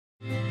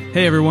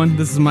Hey everyone,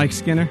 this is Mike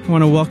Skinner. I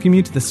want to welcome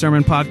you to the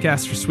Sermon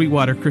Podcast for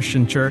Sweetwater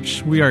Christian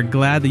Church. We are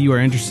glad that you are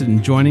interested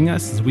in joining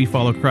us as we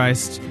follow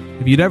Christ.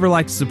 If you'd ever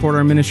like to support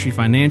our ministry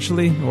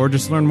financially or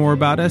just learn more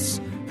about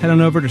us, head on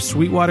over to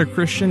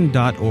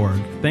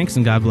sweetwaterchristian.org. Thanks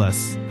and God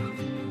bless.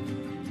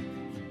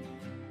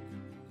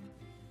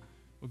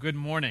 Well, good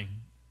morning.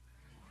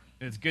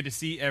 It's good to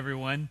see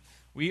everyone.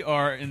 We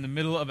are in the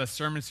middle of a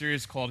sermon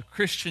series called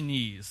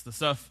Christianese, the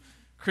stuff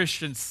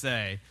Christians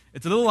say.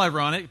 It's a little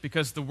ironic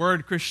because the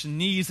word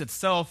Christianese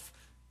itself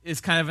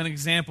is kind of an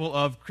example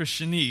of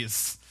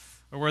Christianese,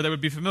 a word that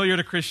would be familiar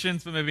to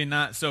Christians, but maybe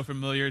not so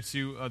familiar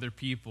to other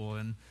people.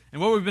 And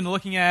what we've been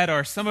looking at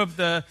are some of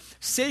the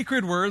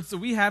sacred words that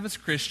we have as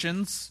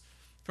Christians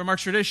from our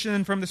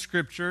tradition, from the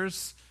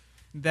scriptures,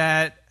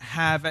 that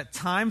have at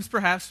times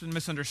perhaps been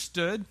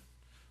misunderstood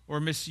or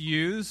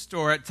misused,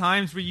 or at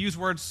times we use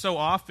words so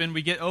often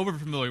we get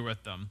over-familiar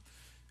with them.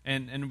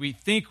 And we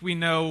think we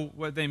know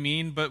what they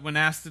mean, but when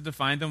asked to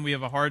define them, we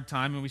have a hard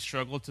time and we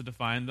struggle to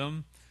define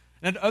them.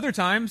 And at other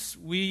times,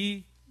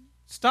 we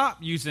stop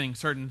using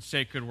certain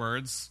sacred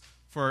words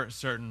for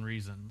certain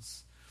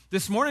reasons.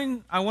 This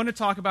morning, I want to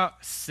talk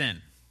about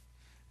sin.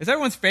 It's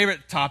everyone's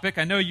favorite topic.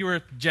 I know you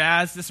were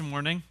jazzed this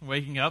morning,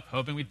 waking up,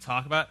 hoping we'd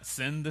talk about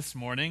sin this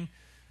morning.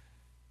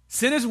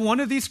 Sin is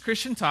one of these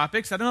Christian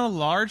topics that in a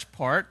large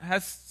part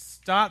has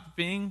stopped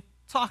being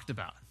talked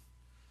about.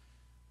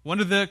 One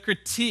of the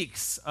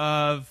critiques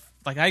of,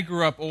 I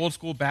grew up old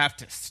school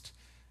Baptist,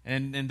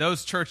 and in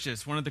those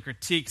churches, one of the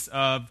critiques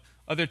of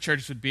other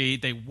churches would be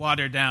they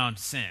water down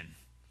sin.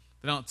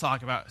 They don't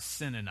talk about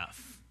sin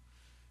enough.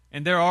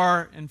 And there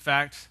are, in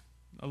fact,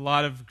 a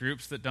lot of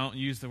groups that don't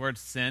use the word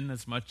sin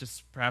as much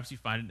as perhaps you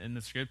find it in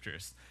the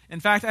scriptures. In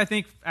fact, I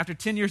think after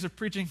 10 years of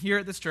preaching here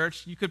at this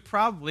church, you could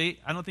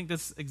probably, I don't think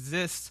this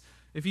exists,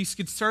 if you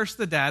could search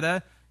the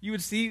data, you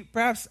would see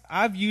perhaps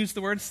I've used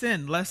the word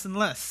sin less and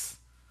less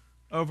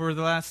over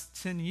the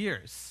last 10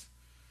 years.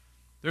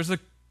 There's a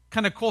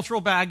kind of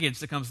cultural baggage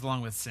that comes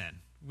along with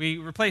sin. We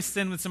replace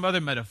sin with some other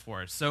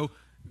metaphors. So,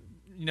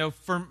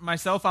 for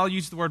myself, I'll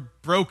use the word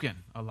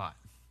broken a lot,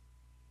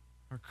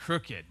 or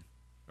crooked,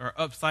 or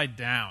upside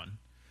down.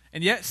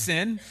 And yet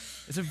sin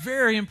is a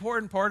very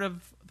important part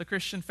of the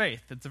Christian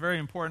faith. It's a very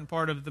important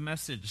part of the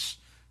message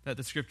that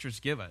the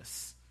scriptures give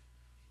us.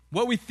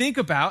 What we think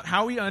about,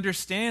 how we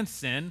understand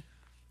sin,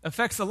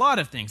 affects a lot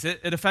of things.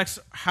 It affects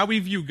how we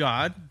view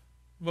God,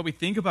 what we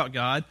think about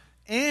God,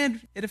 and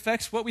it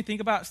affects what we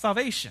think about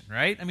salvation,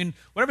 right? I mean,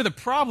 whatever the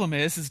problem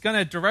is going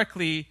to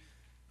directly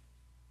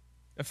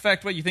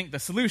affect what you think the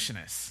solution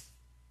is.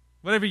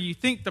 Whatever you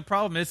think the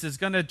problem is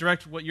going to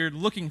direct what you're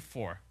looking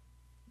for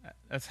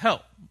as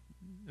help.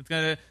 It's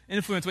going to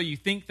influence what you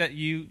think that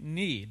you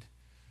need.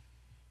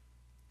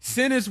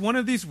 Sin is one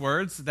of these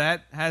words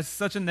that has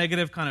such a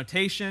negative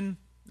connotation.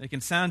 It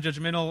can sound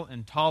judgmental,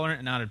 intolerant,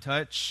 and out of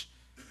touch.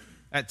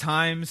 At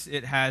times,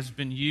 it has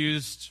been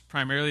used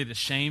primarily to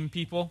shame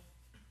people.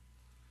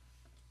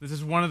 This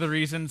is one of the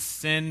reasons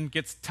sin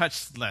gets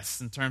touched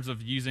less in terms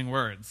of using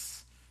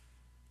words.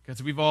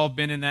 Because we've all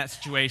been in that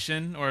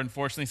situation, or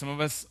unfortunately some of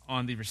us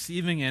on the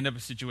receiving end of a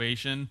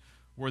situation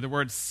where the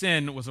word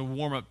sin was a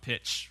warm-up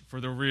pitch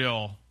for the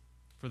real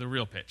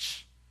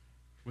pitch,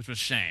 which was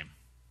shame.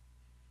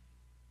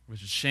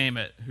 Which is shame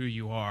at who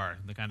you are,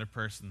 the kind of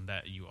person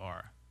that you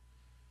are.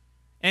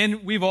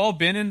 And we've all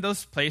been in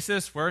those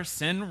places where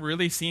sin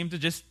really seemed to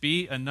just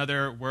be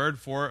another word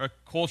for a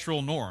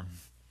cultural norm,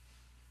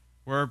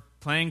 where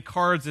playing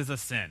cards is a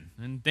sin,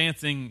 and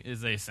dancing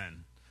is a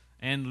sin,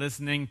 and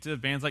listening to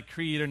bands like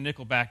Creed or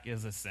Nickelback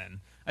is a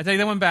sin. I take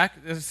that one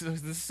back. This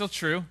is still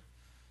true.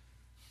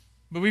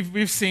 But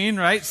we've seen,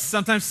 right,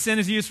 sometimes sin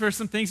is used for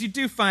some things you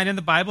do find in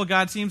the Bible.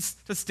 God seems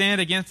to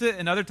stand against it,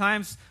 and other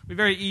times we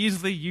very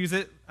easily use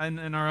it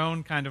in our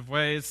own kind of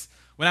ways.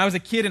 When I was a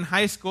kid in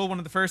high school, one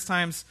of the first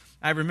times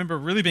I remember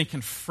really being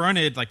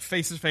confronted,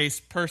 face-to-face,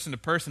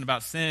 person-to-person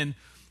about sin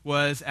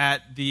was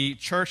at the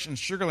church in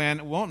Sugar Land.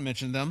 I won't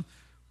mention them,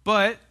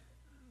 but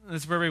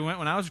this is where we went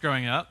when I was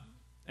growing up.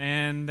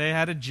 And they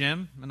had a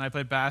gym, and I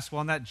played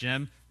basketball in that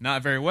gym.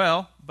 Not very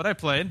well, but I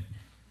played.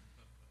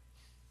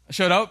 I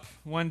showed up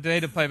one day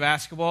to play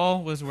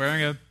basketball, was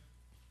wearing a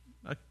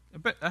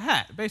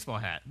hat, a baseball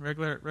hat,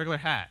 regular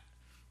hat.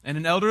 And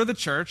an elder of the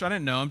church, I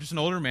didn't know him, just an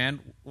older man,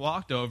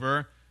 walked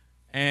over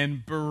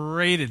and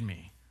berated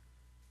me.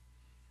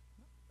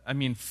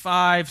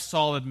 5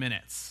 solid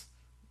minutes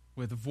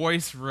with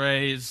voice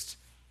raised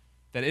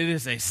that it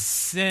is a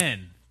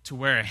sin to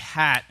wear a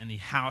hat in the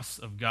house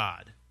of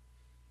God.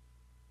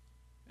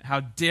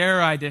 How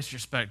dare I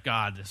disrespect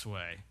God this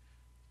way?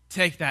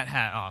 Take that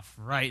hat off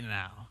right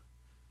now.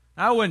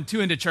 I wasn't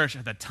too into church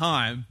at the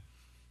time,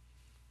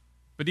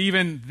 but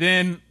even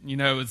then,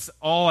 it's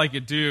all I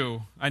could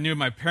do. I knew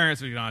my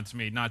parents would get on to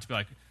me, not to be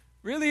like,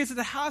 really, is it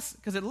the house?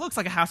 Because it looks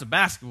like a house of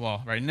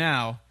basketball right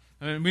now.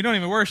 We don't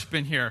even worship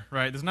in here,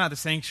 right? There's not the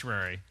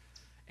sanctuary.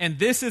 And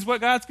this is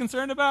what God's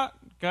concerned about?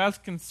 God's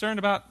concerned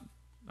about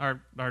our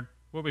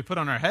what we put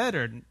on our head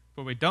or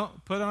what we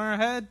don't put on our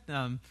head.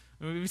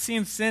 We've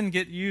seen sin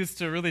get used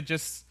to really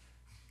just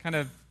kind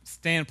of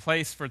stay in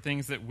place for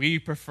things that we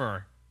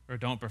prefer or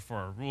don't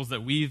prefer, rules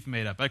that we've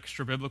made up,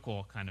 extra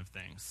biblical kind of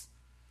things.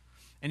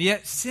 And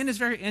yet, sin is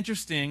very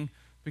interesting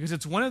because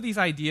it's one of these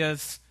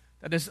ideas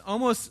that is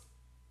almost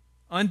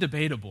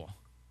undebatable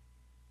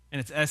in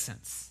its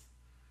essence.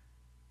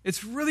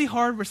 It's really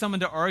hard for someone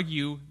to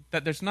argue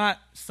that there's not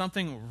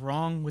something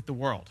wrong with the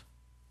world.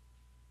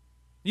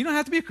 You don't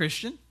have to be a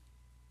Christian.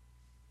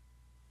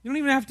 You don't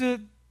even have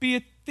to be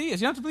a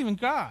theist. You don't have to believe in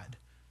God.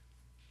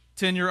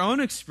 To, in your own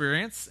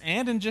experience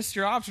and in just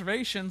your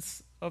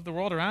observations of the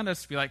world around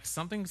us, to be like,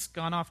 something's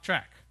gone off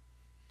track.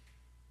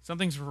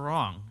 Something's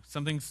wrong.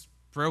 Something's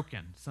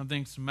broken.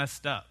 Something's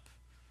messed up.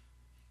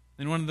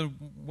 And one of the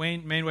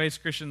main ways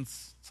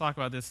Christians talk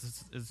about this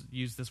is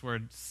use this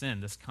word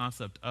sin, this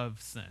concept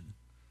of sin.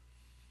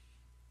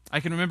 I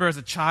can remember as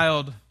a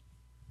child,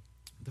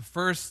 the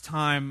first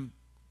time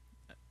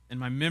in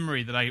my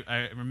memory that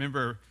I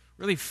remember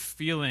really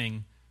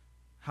feeling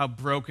how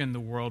broken the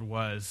world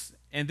was,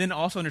 and then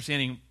also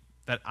understanding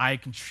that I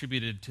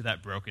contributed to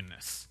that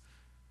brokenness.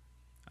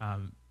 I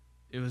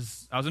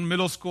was in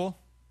middle school,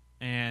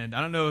 and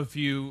I don't know if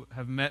you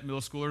have met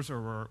middle schoolers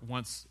or were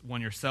once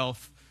one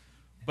yourself,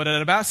 but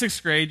at about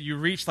 6th grade, you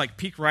reach like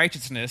peak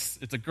righteousness.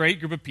 It's a great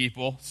group of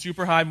people,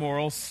 super high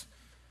morals,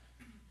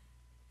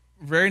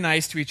 very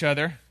nice to each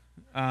other,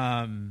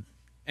 and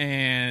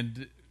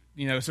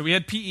so we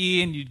had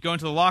PE, and you'd go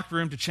into the locker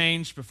room to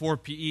change before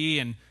PE,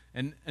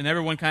 and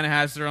everyone kind of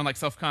has their own like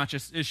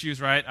self-conscious issues,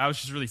 right? I was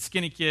just a really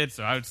skinny kid,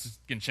 so I was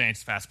just getting changed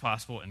as fast as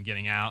possible and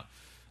getting out.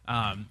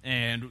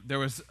 And there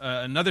was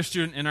another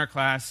student in our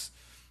class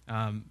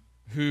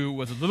who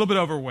was a little bit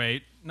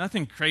overweight,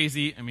 nothing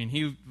crazy. I mean,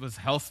 he was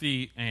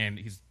healthy, and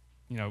he's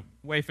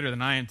way fitter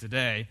than I am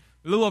today.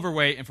 A little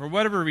overweight, and for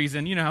whatever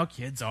reason, you know how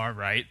kids are,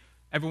 right?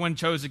 Everyone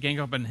chose to gang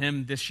up on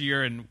him this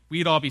year, and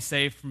we'd all be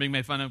safe from being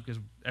made fun of because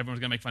everyone was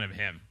going to make fun of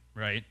him,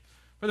 right?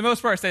 For the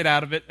most part, I stayed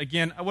out of it.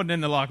 Again, I wasn't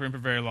in the locker room for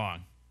very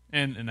long,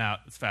 in and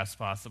out as fast as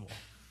possible.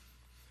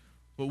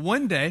 But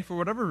one day, for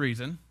whatever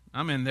reason,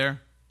 I'm in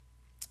there,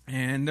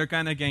 and they're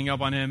kind of ganging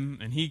up on him,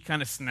 and he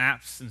kind of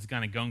snaps and is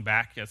kind of going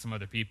back at some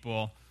other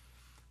people.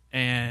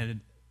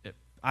 And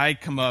I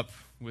come up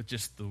with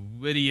just the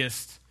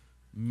wittiest,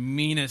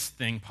 meanest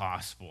thing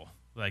possible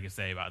that I could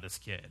say about this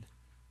kid,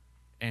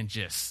 and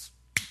just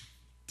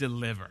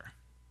deliver.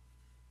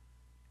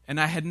 And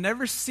I had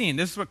never seen,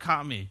 this is what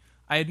caught me,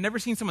 I had never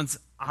seen someone's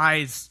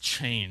eyes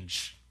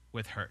change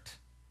with hurt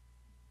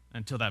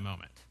until that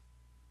moment.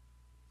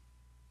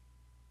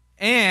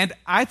 And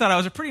I thought I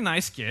was a pretty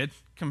nice kid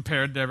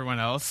compared to everyone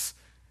else,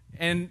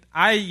 and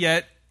I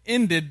yet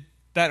ended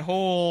that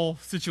whole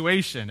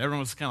situation. Everyone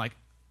was kind of like,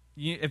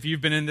 if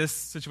you've been in this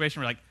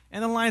situation, we're like,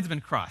 and the line's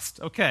been crossed.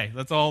 Okay,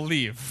 let's all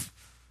leave.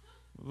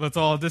 Let's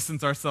all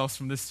distance ourselves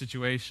from this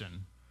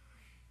situation.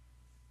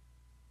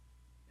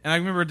 And I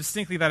remember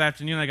distinctly that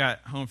afternoon I got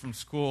home from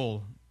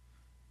school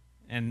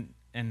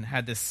and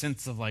had this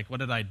sense of like, what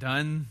had I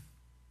done?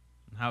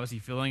 How was he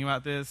feeling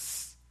about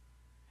this?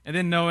 And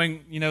then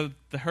knowing,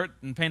 the hurt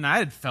and pain I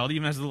had felt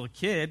even as a little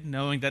kid,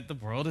 knowing that the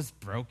world is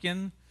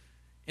broken.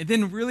 And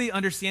then really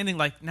understanding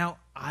like, now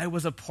I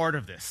was a part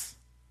of this.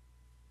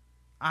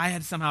 I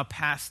had somehow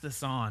passed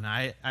this on.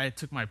 I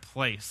took my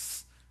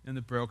place in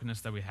the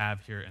brokenness that we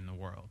have here in the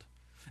world.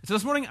 So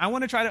this morning, I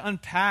want to try to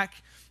unpack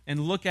and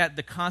look at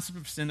the concept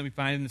of sin that we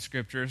find in the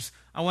Scriptures.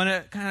 I want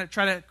to kind of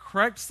try to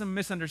correct some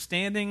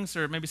misunderstandings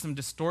or maybe some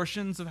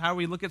distortions of how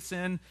we look at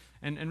sin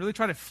and really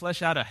try to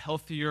flesh out a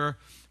healthier,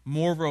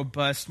 more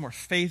robust, more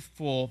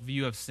faithful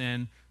view of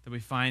sin that we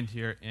find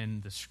here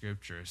in the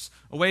Scriptures.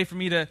 A way for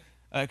me to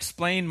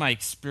explain my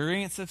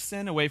experience of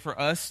sin, a way for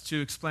us to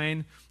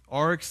explain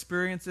our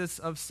experiences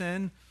of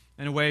sin,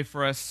 and a way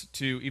for us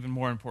to, even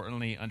more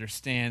importantly,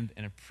 understand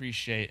and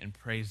appreciate and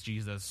praise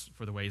Jesus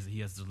for the ways that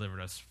he has delivered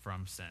us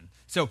from sin.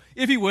 So,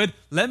 if you would,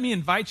 let me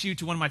invite you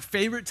to one of my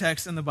favorite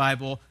texts in the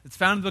Bible. It's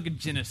found in the book of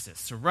Genesis.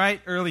 So right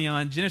early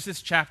on,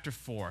 Genesis chapter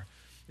 4.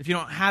 If you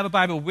don't have a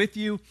Bible with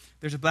you,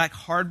 there's a black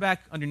hardback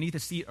underneath the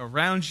seat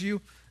around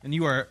you, and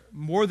you are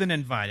more than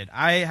invited.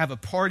 I have a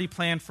party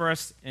planned for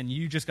us, and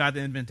you just got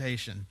the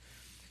invitation.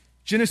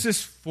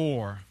 Genesis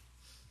 4.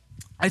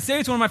 I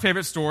say it's one of my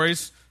favorite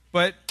stories,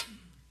 but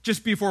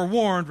just be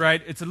forewarned,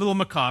 right? It's a little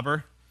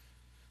macabre.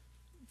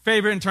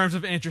 Favorite in terms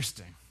of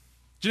interesting.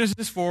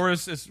 Genesis 4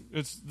 is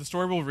the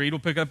story we'll read. We'll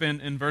pick up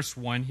in verse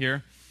 1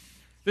 here.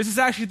 This is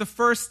actually the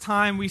first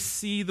time we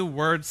see the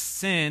word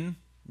sin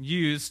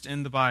used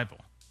in the Bible.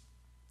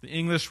 The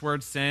English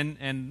word sin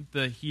and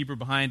the Hebrew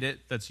behind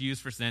it that's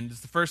used for sin. It's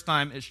the first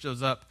time it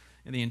shows up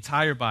in the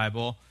entire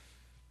Bible,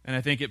 and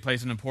I think it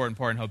plays an important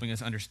part in helping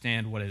us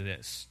understand what it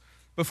is.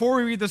 Before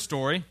we read the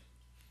story,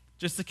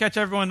 just to catch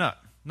everyone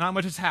up, not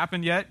much has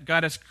happened yet.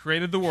 God has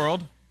created the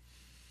world.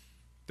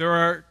 There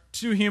are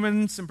two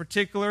humans in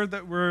particular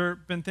that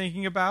we've been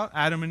thinking about,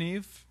 Adam and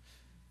Eve.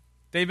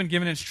 They've been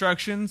given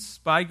instructions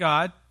by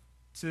God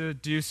to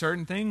do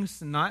certain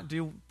things and not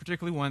do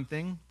particularly one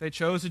thing. They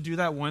chose to do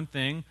that one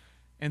thing,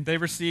 and they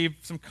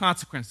received some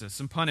consequences,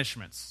 some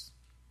punishments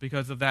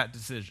because of that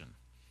decision.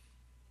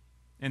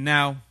 And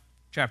now,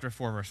 chapter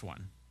 4, verse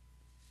 1.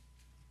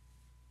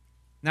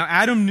 Now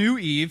Adam knew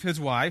Eve, his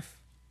wife,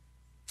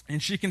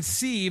 and she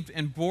conceived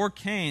and bore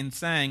Cain,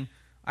 saying,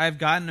 I have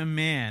gotten a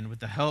man with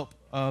the help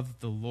of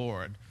the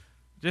Lord.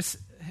 Just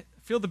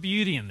feel the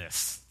beauty in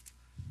this.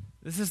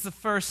 This is the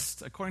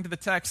first, according to the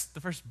text,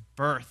 the first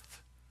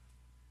birth.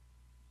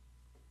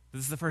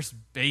 This is the first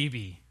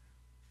baby.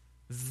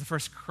 This is the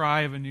first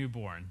cry of a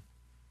newborn.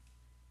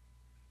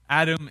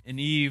 Adam and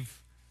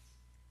Eve,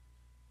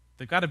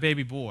 they've got a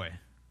baby boy.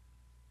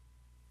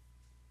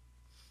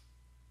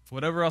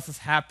 Whatever else has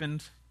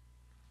happened,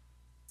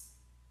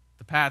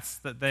 the paths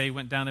that they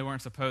went down they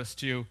weren't supposed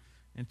to,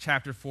 in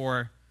chapter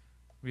 4,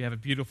 we have a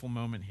beautiful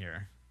moment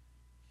here.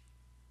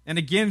 And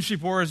again, she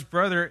bore his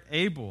brother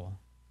Abel.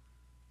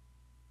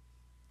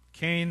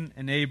 Cain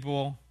and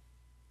Abel,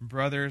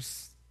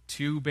 brothers,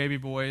 2 baby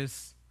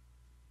boys.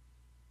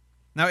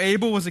 Now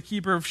Abel was a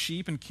keeper of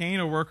sheep, and Cain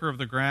a worker of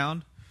the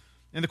ground.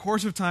 In the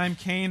course of time,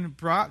 Cain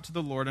brought to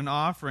the Lord an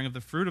offering of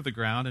the fruit of the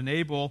ground, and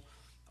Abel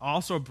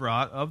also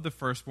brought of the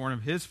firstborn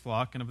of his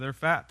flock and of their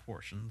fat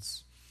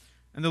portions.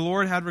 And the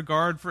Lord had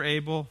regard for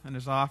Abel and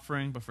his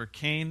offering, but for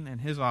Cain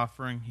and his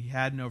offering he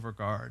had no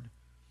regard.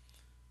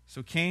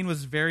 So Cain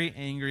was very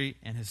angry,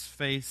 and his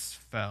face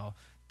fell.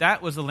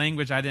 That was a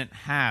language I didn't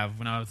have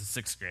when I was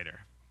a 6th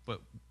grader, but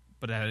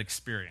I had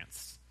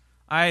experienced.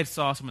 I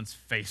saw someone's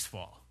face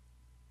fall.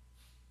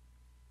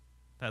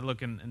 That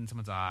look in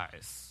someone's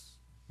eyes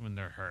when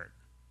they're hurt,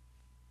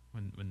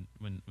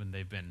 when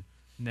they've been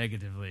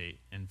negatively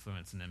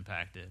influenced and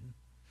impacted.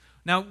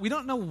 Now, we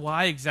don't know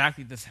why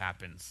exactly this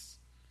happens.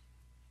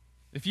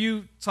 If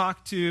you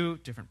talk to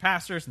different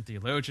pastors and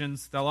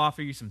theologians, they'll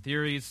offer you some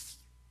theories,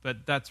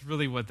 but that's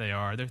really what they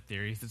are. They're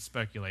theories. It's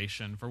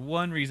speculation. For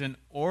one reason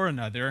or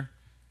another,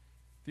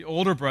 the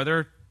older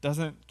brother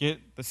doesn't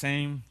get the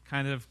same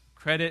kind of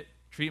credit,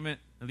 treatment,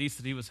 at least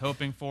that he was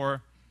hoping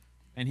for,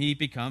 and he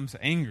becomes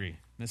angry,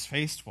 and his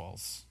face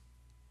falls.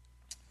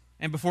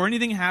 And before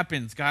anything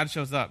happens, God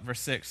shows up. Verse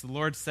 6, the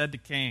Lord said to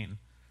Cain,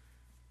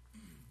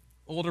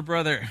 older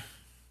brother,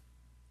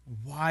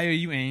 why are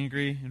you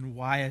angry, and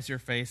why has your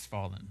face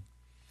fallen?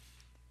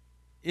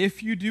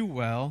 If you do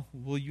well,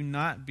 will you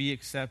not be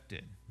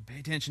accepted? Pay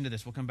attention to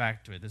this. We'll come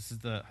back to it. This is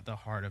the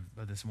heart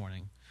of this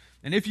morning.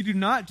 And if you do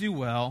not do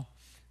well,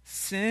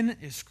 sin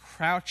is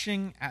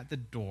crouching at the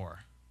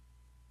door.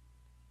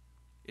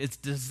 Its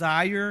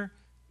desire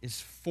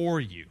is for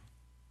you,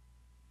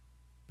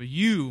 but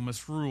you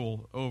must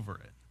rule over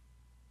it.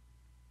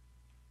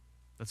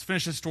 Let's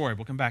finish the story.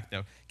 We'll come back,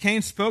 though.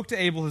 Cain spoke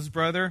to Abel, his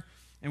brother,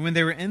 and when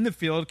they were in the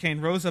field,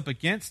 Cain rose up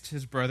against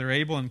his brother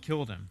Abel and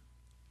killed him.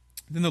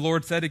 Then the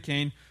Lord said to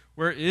Cain,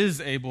 where is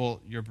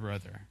Abel, your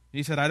brother?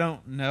 He said, I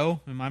don't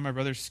know. Am I my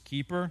brother's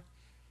keeper?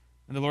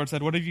 And the Lord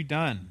said, what have you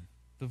done?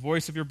 The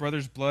voice of your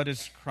brother's blood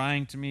is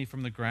crying to me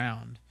from the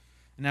ground.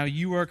 And now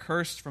you are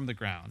cursed from the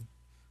ground,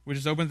 which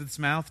has opened its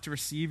mouth to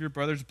receive your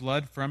brother's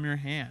blood from your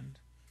hand.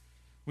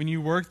 When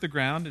you work the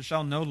ground, it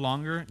shall no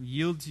longer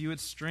yield to you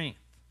its strength.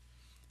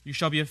 You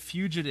shall be a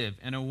fugitive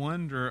and a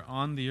wanderer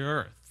on the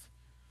earth.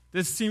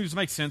 This seems to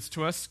make sense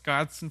to us.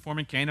 God's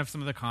informing Cain of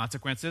some of the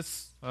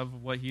consequences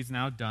of what he's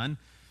now done.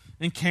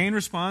 And Cain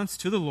responds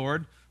to the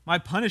Lord, my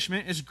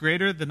punishment is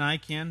greater than I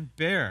can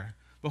bear.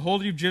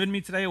 Behold, you've driven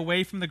me today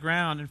away from the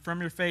ground, and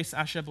from your face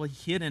I shall be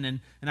hidden,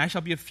 and I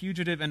shall be a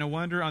fugitive and a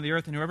wanderer on the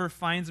earth, and whoever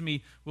finds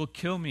me will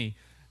kill me.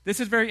 This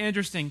is very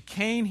interesting.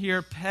 Cain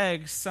here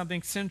pegs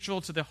something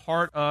central to the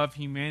heart of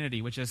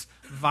humanity, which is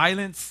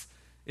violence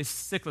is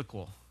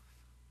cyclical.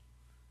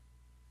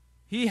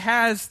 He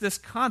has this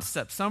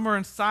concept somewhere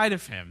inside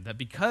of him that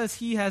because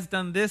he has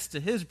done this to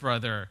his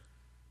brother,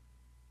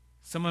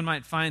 someone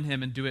might find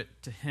him and do it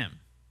to him.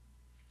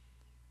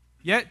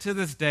 Yet to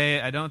this day,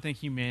 I don't think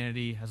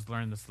humanity has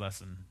learned this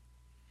lesson,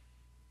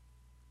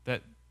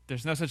 that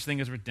there's no such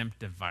thing as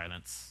redemptive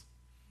violence.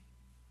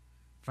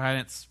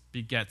 Violence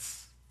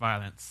begets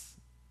violence,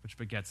 which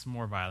begets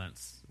more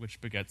violence, which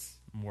begets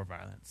more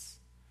violence.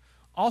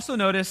 Also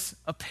notice,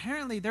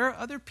 apparently there are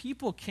other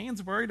people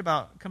Cain's worried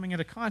about coming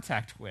into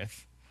contact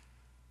with.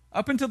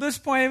 Up until this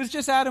point, it was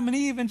just Adam and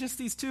Eve and just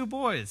these 2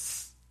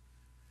 boys.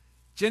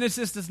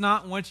 Genesis does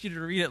not want you to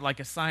read it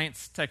like a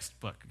science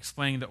textbook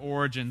explaining the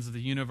origins of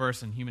the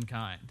universe and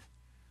humankind.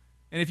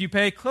 And if you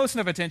pay close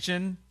enough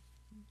attention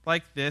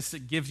like this,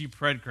 it gives you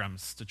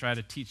breadcrumbs to try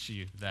to teach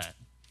you that.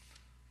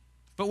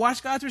 But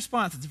watch God's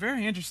response. It's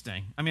very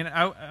interesting. I mean,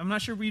 I'm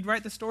not sure we'd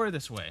write the story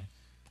this way.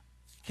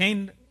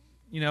 Cain,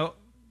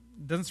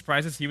 doesn't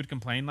surprise us he would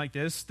complain like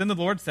this. Then the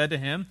Lord said to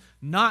him,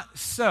 not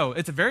so.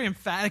 It's very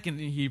emphatic in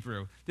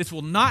Hebrew. This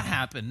will not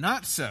happen,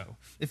 not so.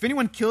 If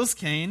anyone kills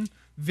Cain,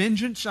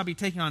 vengeance shall be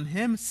taken on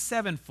him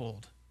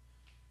 7-fold.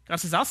 God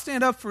says, I'll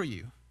stand up for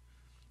you.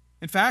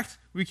 In fact,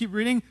 we keep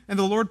reading, and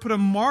the Lord put a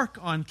mark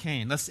on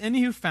Cain, lest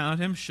any who found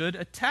him should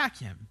attack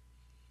him.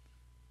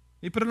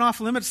 He put an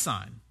off-limits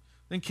sign.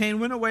 Then Cain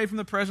went away from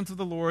the presence of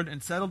the Lord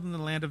and settled in the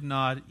land of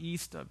Nod,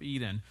 east of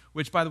Eden,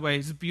 which, by the way,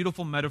 is a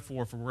beautiful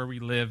metaphor for where we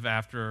live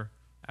after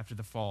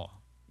the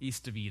fall,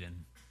 east of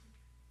Eden.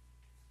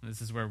 This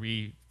is where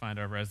we find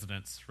our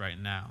residence right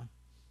now.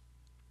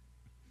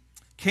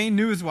 Cain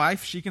knew his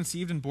wife. She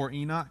conceived and bore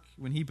Enoch.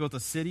 When he built a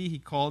city, he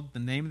called the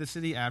name of the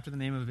city after the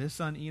name of his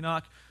son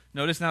Enoch.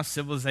 Notice now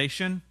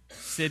civilization,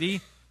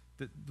 city,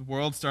 the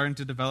world starting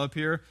to develop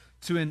here.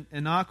 To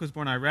Enoch was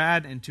born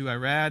Irad, and to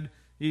Irad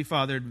he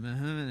fathered,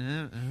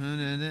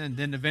 and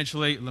then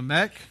eventually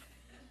Lamech.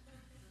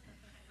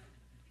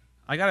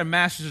 I got a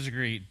master's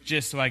degree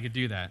just so I could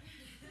do that.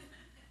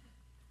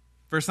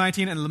 Verse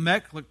 19, and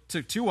Lamech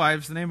took two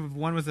wives. The name of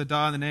one was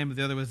Adah, and the name of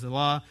the other was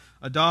Zillah.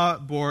 Adah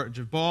bore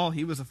Jabal.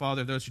 He was the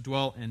father of those who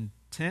dwell in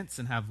tents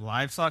and have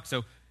livestock.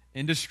 So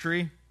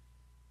industry,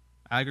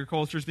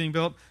 agriculture is being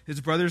built.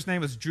 His brother's name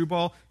was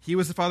Jubal. He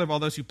was the father of all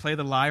those who play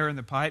the lyre and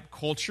the pipe.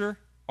 Culture,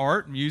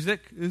 art,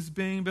 music is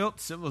being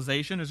built.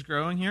 Civilization is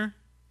growing here.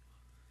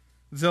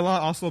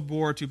 Zillah also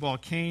bore Tubal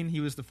Cain. He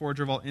was the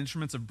forger of all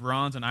instruments of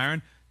bronze and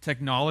iron.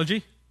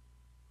 Technology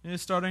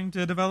is starting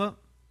to develop.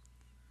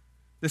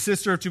 The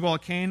sister of Tubal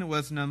Cain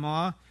was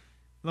Naamah.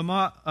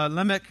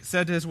 Lamech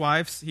said to his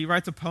wives, he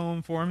writes a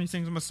poem for him, he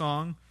sings them a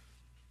song.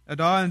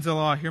 Adah and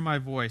Zillah, hear my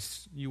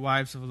voice. You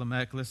wives of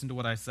Lamech, listen to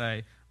what I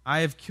say. I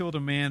have killed a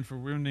man for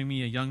wounding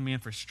me, a young man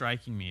for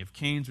striking me. If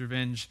Cain's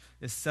revenge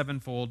is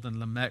sevenfold,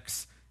 then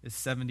Lamech's is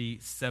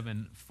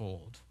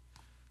 77-fold.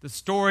 The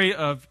story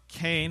of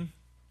Cain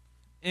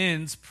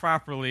ends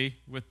properly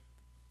with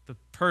the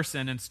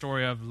person and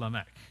story of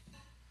Lamech.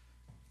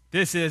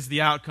 This is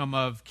the outcome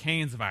of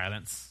Cain's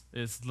violence,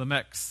 is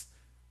Lamech's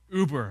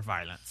uber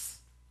violence.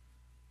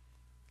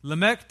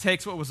 Lamech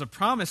takes what was a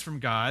promise from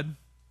God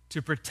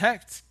to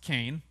protect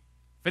Cain.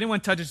 If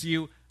anyone touches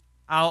you,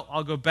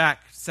 I'll go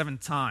back 7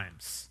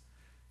 times.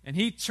 And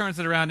he turns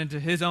it around into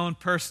his own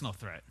personal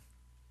threat.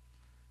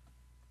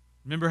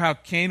 Remember how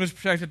Cain was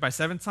protected by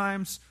 7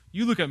 times?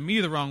 You look at me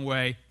the wrong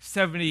way,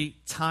 70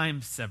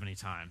 times 70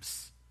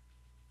 times.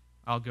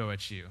 I'll go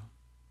at you.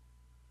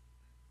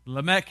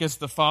 Lamech is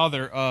the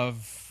father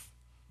of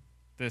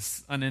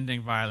this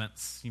unending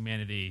violence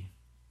humanity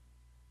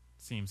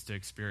seems to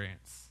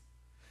experience.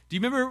 Do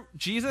you remember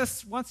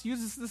Jesus once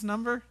uses this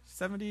number,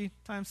 70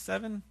 times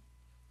 7?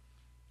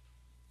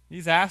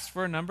 He's asked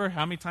for a number.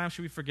 How many times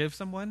should we forgive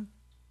someone?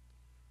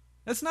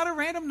 That's not a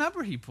random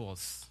number he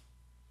pulls.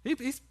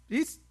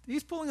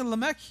 He's pulling a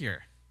Lamech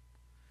here.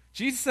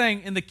 Jesus is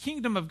saying, in the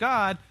kingdom of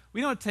God,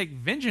 we don't take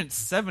vengeance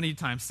 70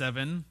 times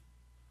 7.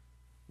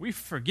 We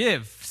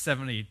forgive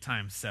 70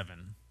 times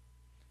 7.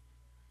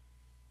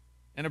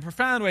 In a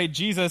profound way,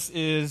 Jesus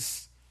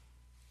is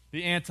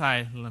the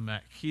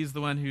anti-Lamech. He's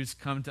the one who's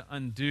come to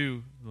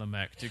undo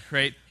Lamech, to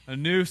create a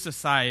new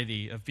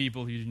society of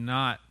people who do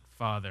not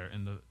follow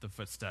in the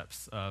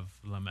footsteps of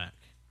Lamech.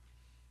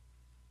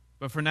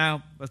 But for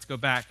now, let's go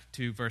back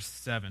to verse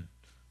 7.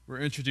 We're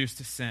introduced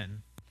to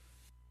sin.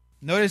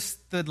 Notice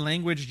the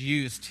language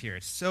used here.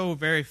 It's so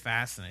very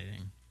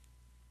fascinating.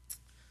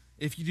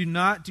 If you do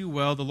not do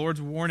well, the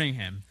Lord's warning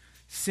him.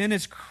 Sin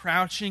is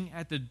crouching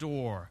at the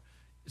door.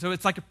 So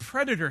it's like a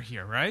predator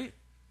here, right?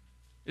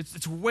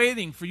 It's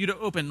waiting for you to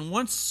open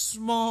one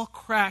small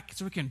crack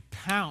so it can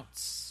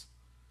pounce.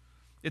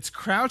 It's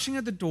crouching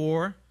at the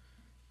door.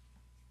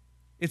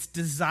 It's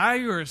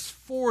desirous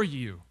for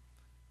you.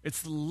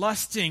 It's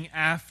lusting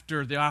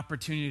after the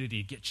opportunity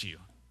to get you.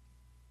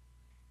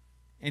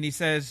 And he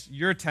says,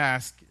 your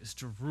task is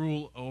to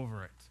rule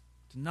over it.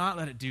 Do not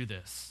let it do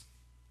this.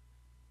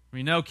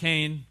 We know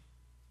Cain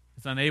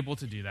is unable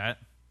to do that.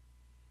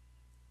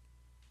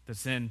 The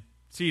sin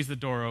sees the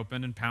door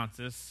open and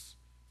pounces.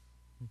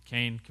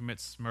 Cain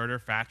commits murder,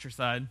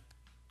 fratricide,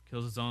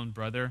 kills his own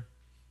brother.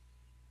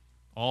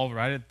 All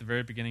right at the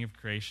very beginning of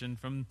creation.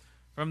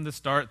 From the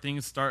start,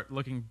 things start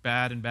looking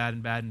bad and bad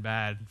and bad and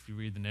bad if you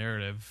read the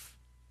narrative.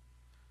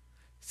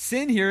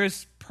 Sin here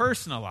is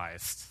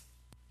personalized.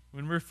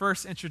 When we're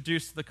first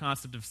introduced to the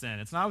concept of sin,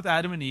 it's not with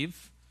Adam and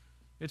Eve,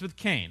 it's with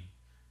Cain.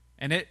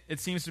 And it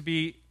seems to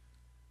be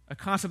a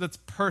concept that's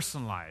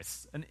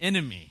personalized, an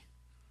enemy,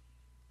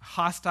 a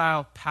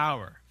hostile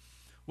power.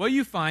 What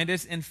you find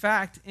is, in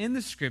fact, in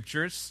the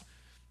scriptures,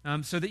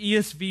 so the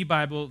ESV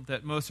Bible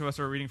that most of us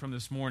are reading from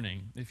this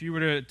morning, if you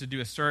were to do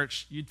a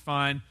search, you'd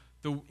find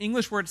the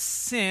English word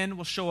sin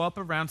will show up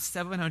around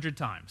 700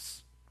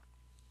 times.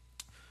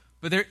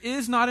 But there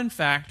is not, in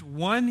fact,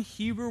 one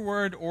Hebrew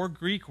word or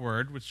Greek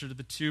word, which are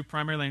the 2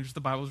 primary languages the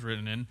Bible is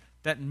written in,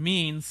 that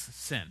means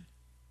sin.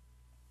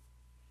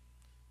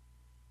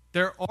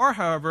 There are,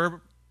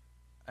 however,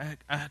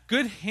 a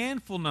good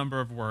handful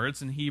number of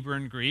words in Hebrew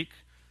and Greek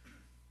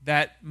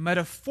that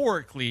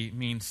metaphorically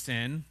mean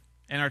sin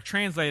and are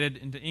translated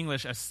into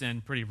English as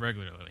sin pretty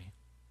regularly.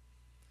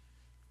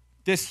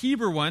 This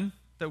Hebrew one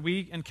that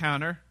we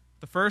encounter,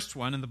 the first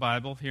one in the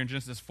Bible here in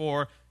Genesis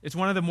 4, is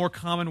one of the more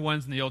common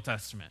ones in the Old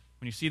Testament.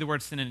 When you see the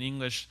word sin in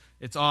English,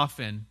 it's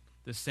often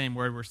the same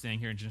word we're seeing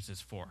here in Genesis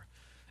 4.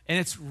 And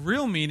its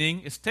real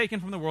meaning is taken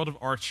from the world of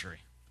archery.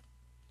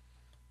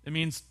 It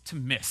means to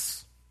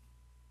miss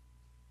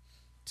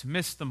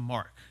the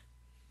mark,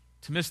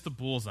 to miss the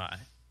bullseye.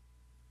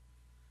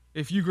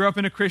 If you grew up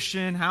in a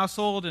Christian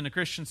household, in a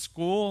Christian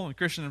school, in a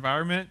Christian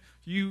environment,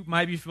 you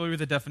might be familiar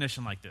with a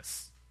definition like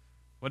this.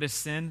 What is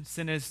sin?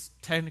 Sin is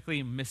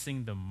technically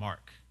missing the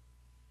mark.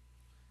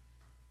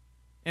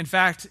 In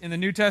fact, in the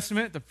New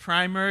Testament, the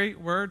primary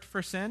word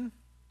for sin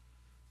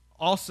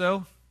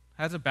also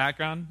has a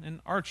background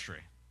in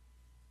archery.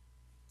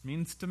 It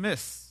means to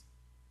miss.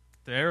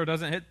 The arrow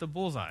doesn't hit the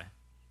bullseye.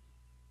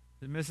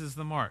 It misses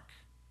the mark.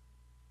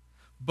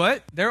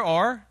 But there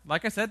are,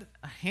 like I said,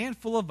 a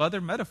handful of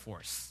other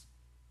metaphors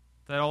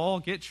that all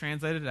get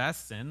translated as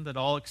sin, that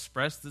all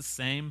express the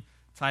same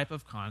type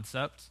of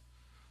concept.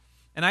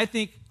 And I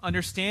think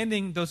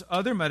understanding those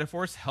other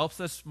metaphors helps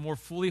us more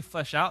fully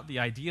flesh out the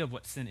idea of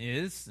what sin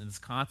is and its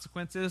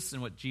consequences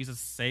and what Jesus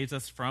saves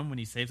us from when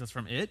he saves us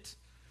from it.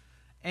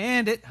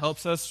 And it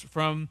helps us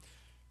from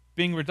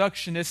being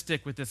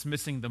reductionistic with this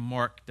missing the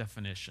mark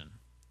definition.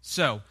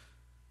 So,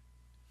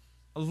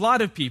 a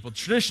lot of people,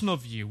 traditional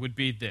view would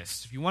be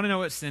this. If you want to know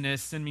what sin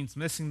is, sin means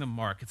missing the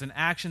mark. It's an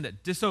action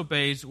that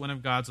disobeys one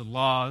of God's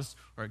laws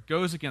or it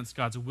goes against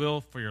God's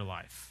will for your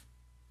life.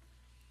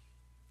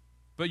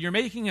 But you're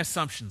making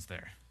assumptions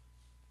there.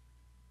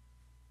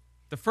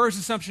 The first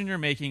assumption you're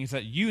making is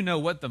that you know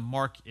what the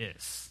mark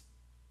is,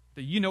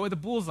 that you know what the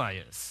bullseye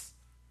is.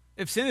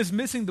 If sin is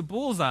missing the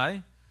bullseye,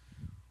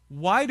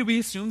 why do we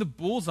assume the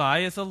bullseye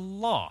is a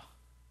law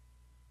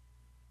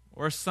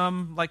or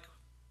some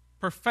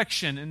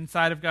perfection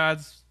inside of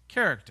God's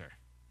character?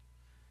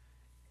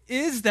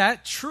 Is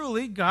that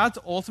truly God's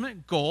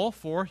ultimate goal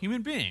for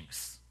human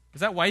beings? Is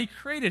that why he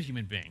created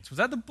human beings? Was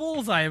that the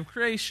bullseye of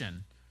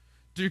creation?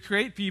 To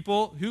create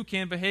people who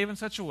can behave in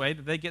such a way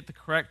that they get the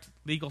correct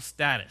legal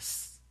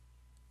status,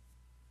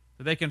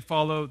 that they can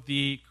follow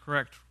the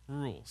correct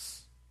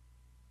rules?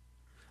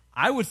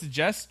 I would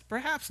suggest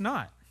perhaps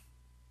not.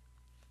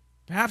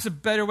 Perhaps a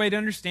better way to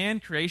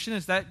understand creation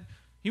is that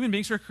human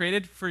beings were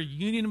created for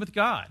union with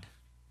God.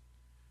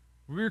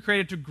 We were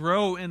created to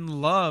grow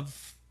in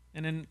love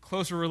and in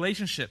closer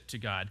relationship to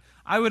God.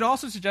 I would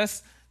also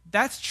suggest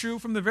that's true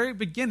from the very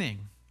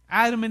beginning.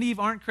 Adam and Eve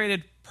aren't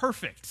created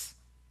perfect.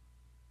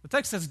 The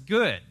text says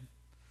good.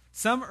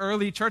 Some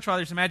early church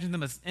fathers imagined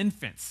them as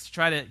infants to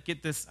try to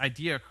get this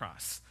idea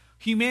across.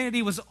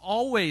 Humanity was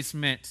always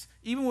meant,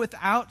 even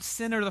without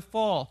sin or the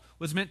fall,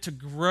 was meant to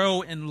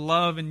grow in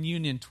love and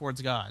union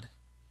towards God.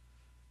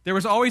 There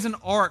was always an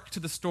arc to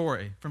the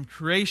story, from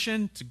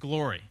creation to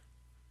glory.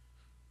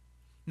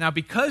 Now,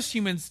 because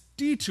humans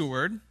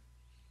detoured,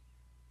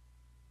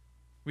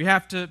 we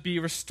have to be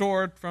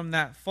restored from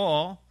that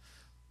fall.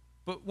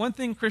 But one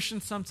thing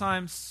Christians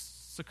sometimes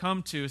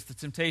succumb to is the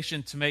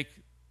temptation to make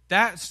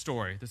that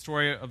story, the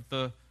story of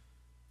the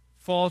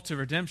fall to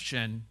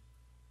redemption,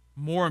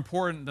 more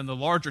important than the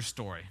larger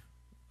story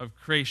of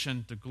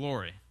creation to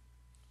glory.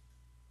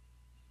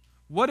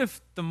 What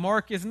if the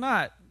mark is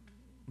not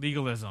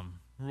legalism,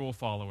 rule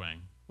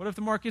following? What if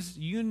the mark is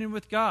union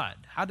with God?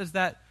 How does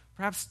that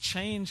perhaps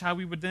change how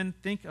we would then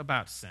think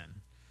about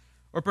sin?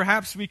 Or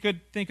perhaps we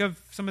could think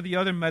of some of the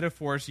other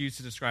metaphors used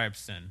to describe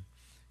sin.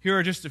 Here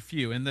are just a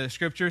few. In the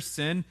scriptures,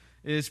 sin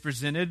is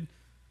presented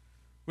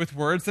with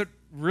words that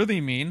really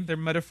mean, they're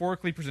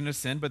metaphorically presented as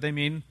sin, but they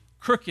mean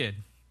crooked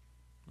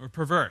or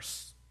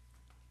perverse.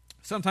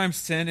 Sometimes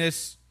sin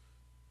is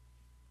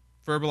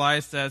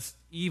verbalized as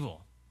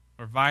evil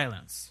or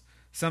violence.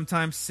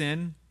 Sometimes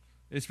sin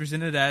is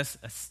presented as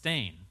a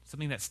stain,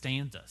 something that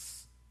stains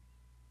us,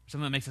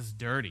 something that makes us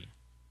dirty.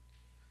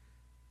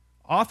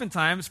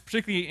 Oftentimes,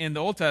 particularly in the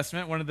Old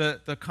Testament, one of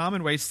the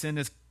common ways sin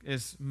is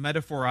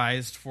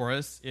metaphorized for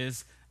us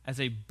is as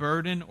a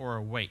burden or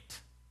a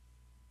weight.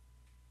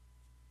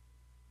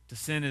 To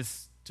sin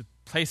is to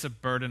place a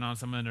burden on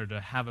someone or to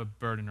have a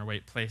burden or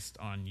weight placed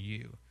on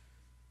you.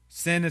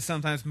 Sin is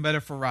sometimes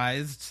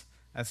metaphorized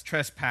as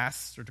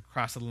trespass or to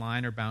cross a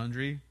line or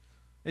boundary.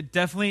 It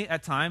definitely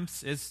at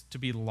times is to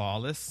be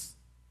lawless,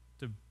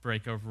 to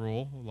break a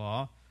rule, a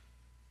law.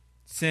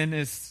 Sin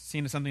is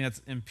seen as something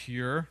that's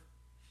impure.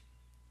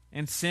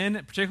 And sin,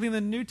 particularly in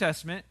the New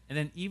Testament, and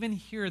then even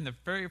here in the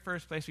very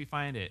first place we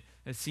find it,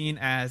 is seen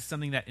as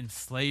something that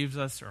enslaves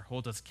us or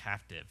holds us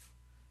captive,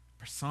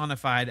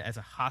 personified as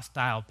a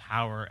hostile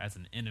power, as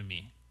an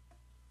enemy.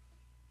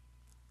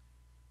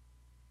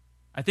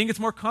 I think it's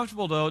more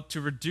comfortable, though, to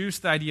reduce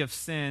the idea of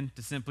sin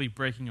to simply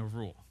breaking a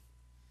rule.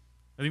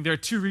 I think there are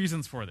two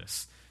reasons for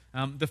this.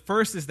 The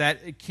first is that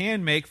it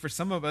can make, for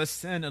some of us,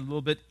 sin a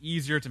little bit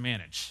easier to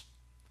manage.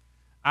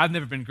 I've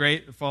never been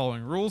great at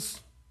following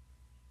rules.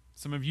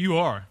 Some of you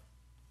are.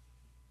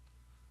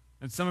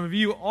 And some of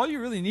you, all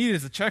you really need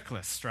is a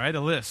checklist, right?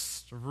 A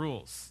list of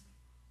rules.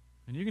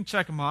 And you can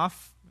check them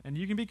off, and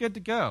you can be good to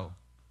go.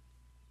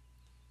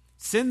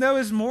 Sin, though,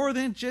 is more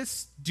than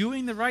just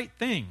doing the right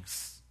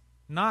things,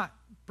 not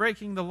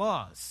breaking the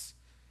laws.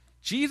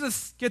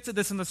 Jesus gets at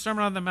this in the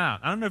Sermon on the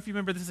Mount. I don't know if you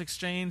remember this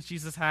exchange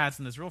Jesus has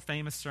in this real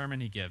famous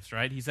sermon he gives,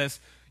 right? He says,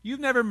 "You've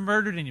never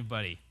murdered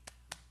anybody."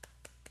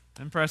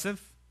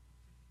 Impressive.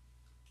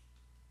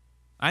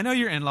 I know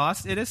your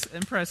in-laws. It is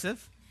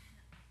impressive.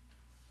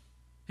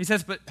 He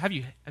says, "But have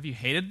you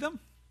hated them?"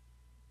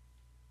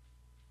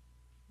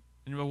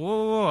 And you go,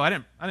 whoa, I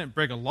didn't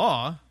break a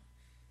law.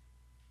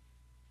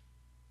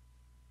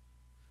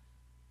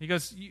 He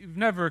goes, "You've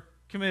never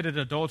committed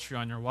adultery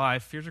on your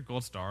wife. Here's your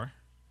gold star.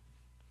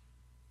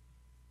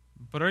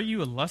 But are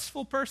you a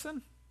lustful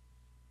person?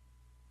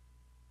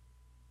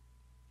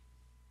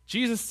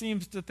 Jesus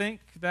seems to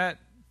think that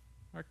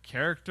our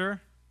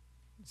character,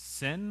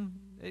 sin,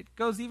 it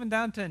goes even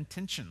down to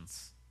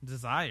intentions,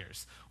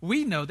 desires.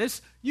 We know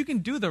this. You can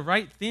do the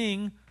right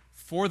thing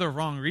for the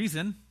wrong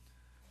reason.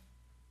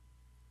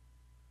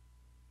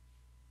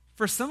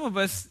 For some of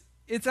us,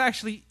 it's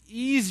actually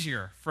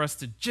easier for us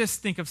to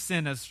just think of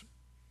sin as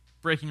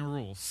breaking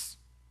rules.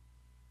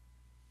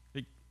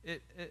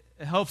 It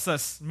helps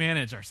us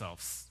manage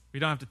ourselves.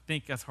 We don't have to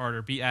think as hard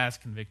or be as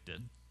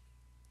convicted.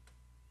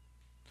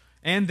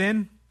 And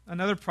then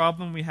another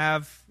problem we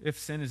have if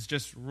sin is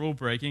just rule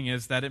breaking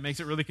is that it makes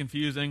it really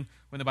confusing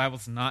when the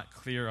Bible's not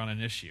clear on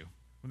an issue,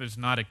 when there's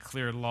not a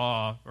clear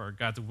law or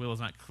God's will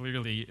is not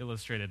clearly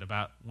illustrated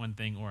about one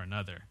thing or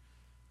another.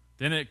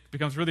 Then it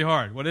becomes really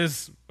hard. What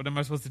am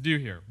I supposed to do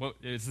here?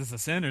 Is this a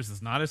sin or is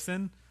this not a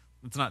sin?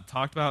 It's not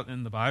talked about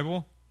in the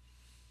Bible.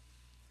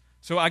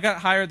 So I got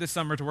hired this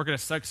summer to work at a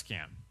sex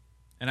camp.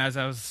 And as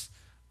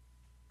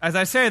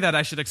I say that,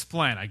 I should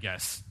explain, I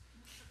guess.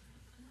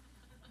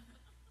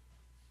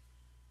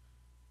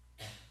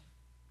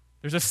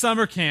 There's a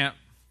summer camp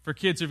for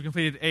kids who've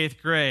completed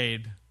 8th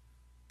grade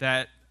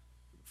that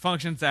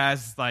functions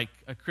as like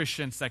a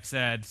Christian sex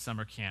ed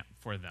summer camp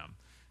for them.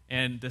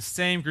 And the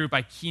same group,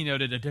 I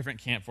keynoted a different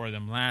camp for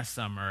them last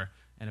summer,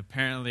 and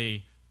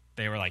apparently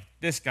they were like,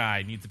 this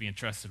guy needs to be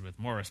entrusted with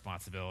more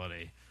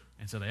responsibility.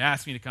 And so they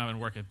asked me to come and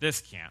work at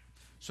this camp.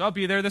 So I'll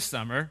be there this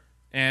summer,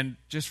 and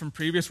just from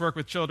previous work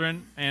with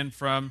children and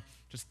from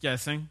just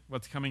guessing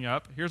what's coming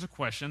up, here's a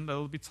question that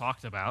will be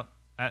talked about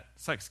at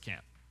sex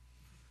camp.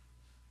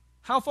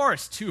 How far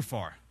is too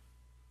far?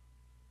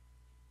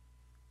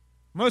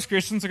 Most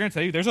Christians are going to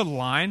tell you there's a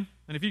line,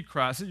 and if you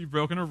cross it, you've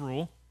broken a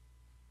rule.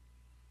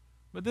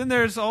 But then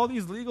there's all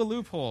these legal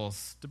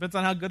loopholes. Depends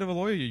on how good of a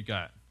lawyer you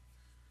got.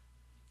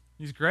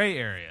 These gray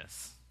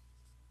areas.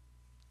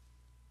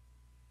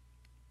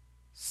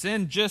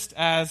 Sin, just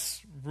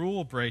as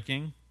rule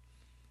breaking,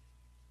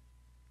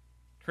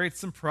 creates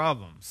some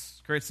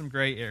problems, creates some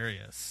gray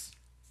areas.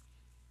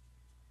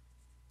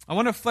 I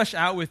want to flesh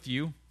out with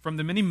you, from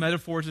the many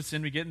metaphors of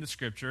sin we get in the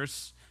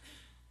scriptures,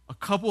 a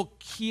couple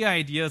key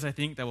ideas I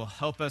think that will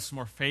help us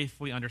more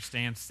faithfully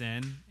understand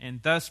sin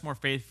and thus more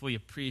faithfully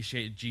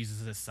appreciate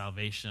Jesus'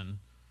 salvation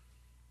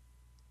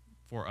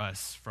for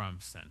us from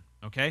sin.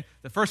 Okay?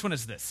 The first one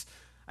is this.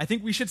 I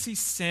think we should see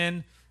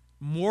sin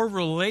more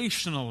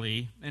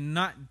relationally and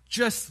not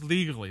just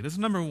legally. This is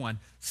number one.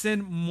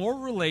 Sin more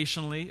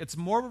relationally. It's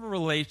more of a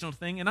relational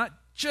thing and not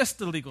just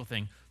a legal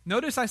thing.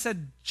 Notice I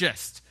said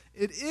just.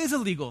 It is a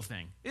legal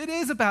thing. It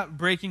is about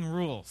breaking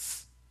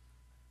rules.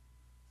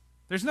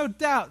 There's no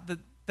doubt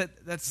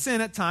that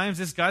sin at times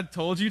is God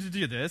told you to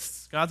do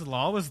this, God's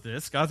law was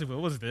this, God's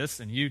will was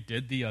this, and you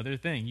did the other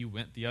thing. You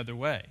went the other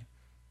way.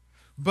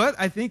 But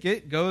I think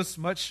it goes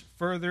much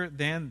further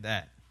than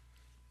that.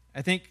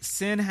 I think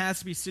sin has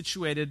to be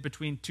situated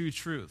between two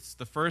truths.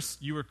 The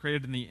first, you were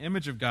created in the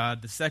image of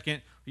God. The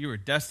second, you were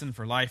destined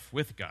for life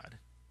with God.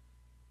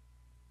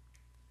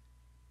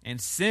 And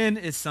sin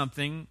is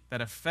something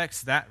that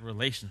affects that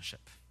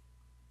relationship.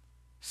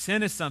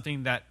 Sin is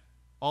something that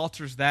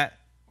alters that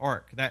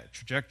arc, that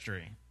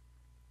trajectory.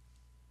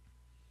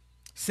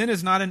 Sin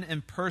is not an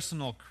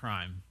impersonal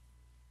crime.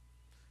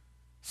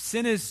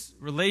 Sin is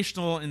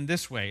relational in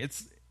this way.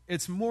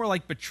 It's more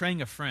like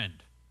betraying a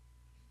friend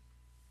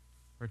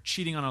or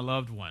cheating on a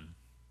loved one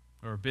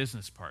or a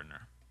business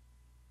partner.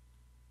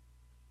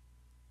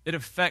 It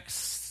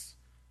affects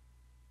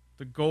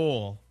the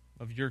goal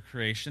of your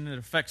creation. It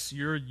affects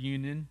your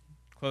union,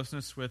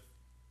 closeness with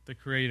the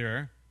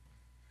Creator,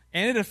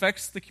 and it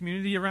affects the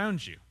community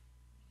around you.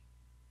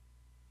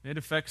 It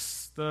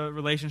affects the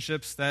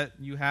relationships that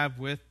you have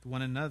with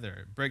one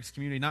another. It breaks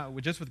community not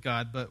just with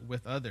God, but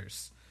with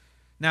others.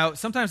 Now,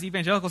 sometimes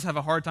evangelicals have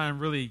a hard time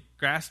really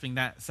grasping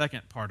that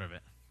second part of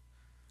it,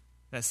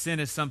 that sin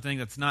is something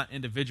that's not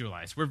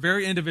individualized. We're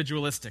very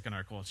individualistic in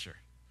our culture.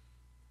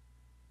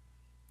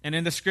 And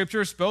in the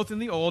scriptures, both in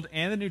the Old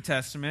and the New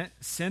Testament,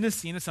 sin is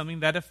seen as something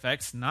that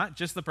affects not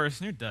just the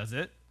person who does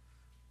it,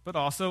 but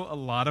also a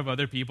lot of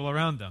other people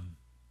around them.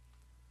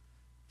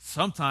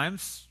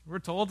 Sometimes we're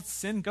told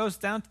sin goes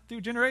down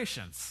through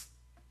generations.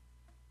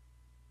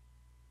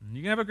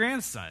 You can have a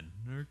grandson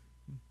or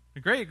a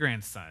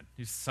great-grandson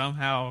who's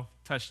somehow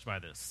touched by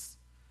this.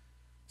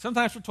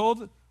 Sometimes we're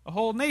told a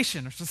whole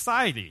nation or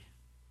society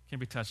can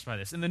be touched by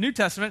this. In the New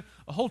Testament,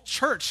 a whole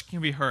church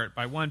can be hurt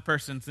by one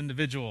person's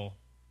individual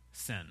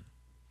sin.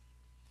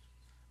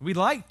 We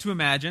like to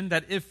imagine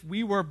that if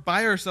we were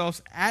by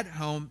ourselves at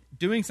home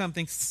doing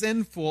something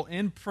sinful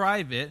in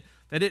private,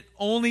 that it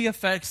only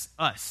affects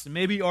us,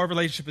 maybe our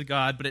relationship with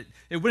God, but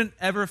it wouldn't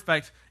ever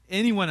affect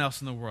anyone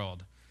else in the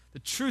world. The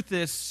truth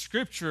is,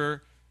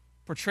 Scripture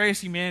portrays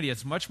humanity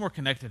as much more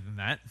connected than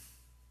that.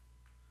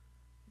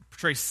 It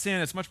portrays sin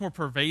as much more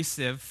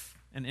pervasive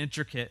and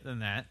intricate than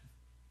that.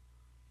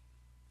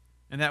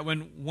 And that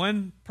when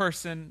one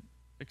person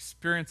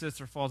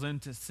experiences or falls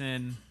into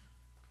sin,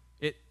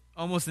 it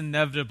almost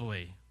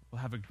inevitably will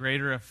have a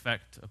greater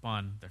effect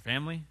upon their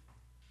family,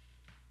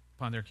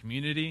 upon their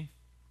community,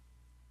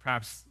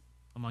 perhaps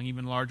among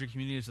even larger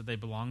communities that they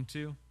belong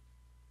to.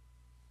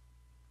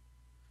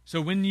 So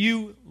when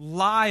you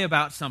lie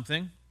about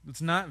something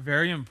that's not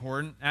very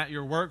important at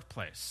your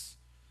workplace,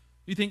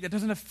 you think that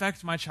doesn't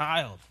affect my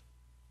child.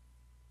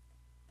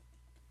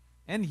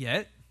 And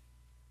yet,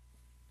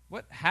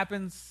 what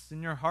happens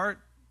in your heart,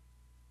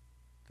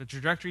 the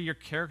trajectory your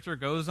character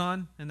goes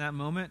on in that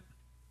moment,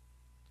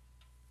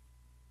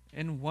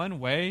 in one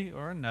way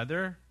or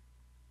another,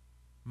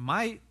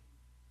 might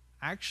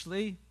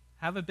actually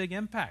have a big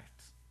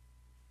impact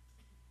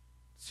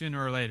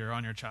sooner or later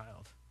on your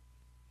child.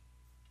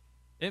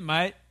 It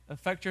might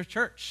affect your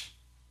church.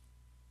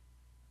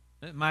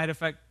 It might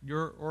affect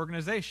your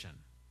organization.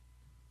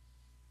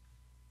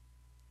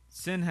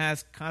 Sin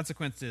has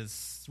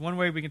consequences. One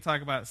way we can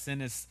talk about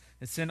sin is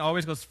sin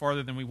always goes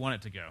farther than we want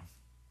it to go,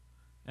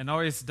 and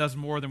always does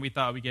more than we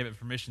thought we gave it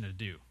permission to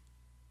do.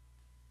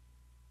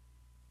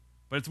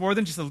 But it's more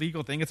than just a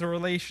legal thing, it's a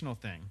relational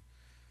thing.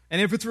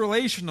 And if it's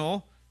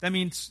relational, that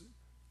means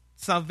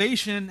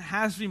salvation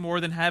has to be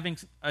more than having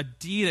a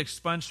deed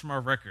expunged from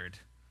our record.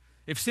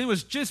 If sin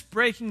was just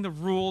breaking the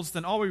rules,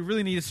 then all we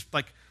really need is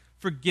like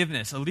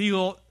forgiveness, a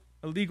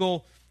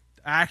legal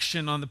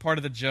action on the part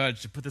of the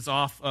judge to put this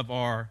off of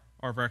our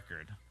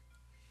record.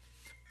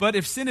 But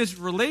if sin is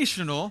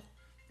relational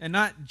and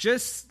not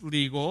just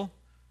legal,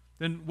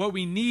 then what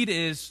we need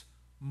is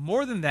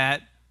more than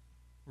that,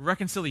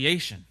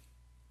 reconciliation.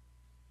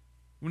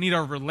 We need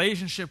our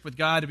relationship with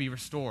God to be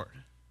restored.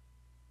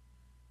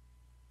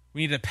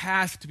 We need a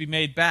path to be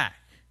made back.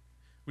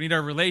 We need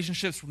our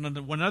relationships with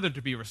one another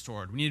to be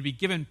restored. We need to be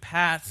given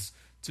paths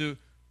to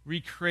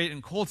recreate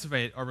and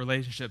cultivate our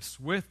relationships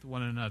with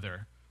one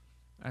another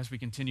as we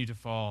continue to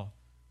fall,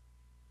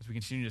 as we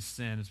continue to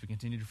sin, as we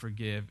continue to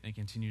forgive and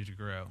continue to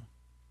grow.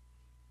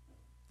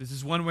 This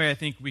is one way I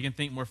think we can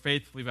think more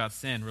faithfully about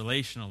sin,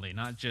 relationally,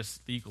 not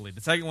just legally.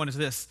 The second one is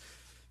this: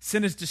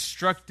 sin is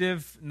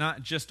destructive,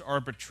 not just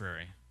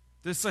arbitrary.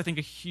 This is, I think,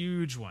 a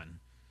huge one.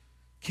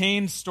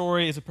 Cain's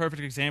story is a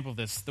perfect example of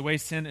this. The way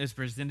sin is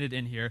presented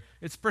in here,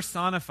 it's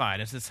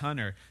personified as this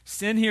hunter.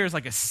 Sin here is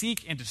like a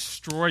seek and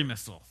destroy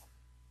missile.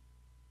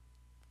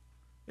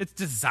 Its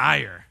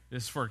desire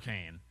is for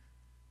Cain.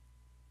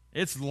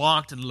 It's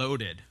locked and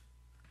loaded.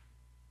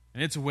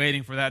 And it's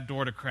waiting for that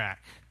door to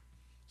crack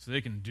so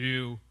they can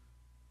do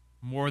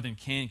more than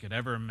Cain could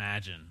ever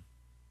imagine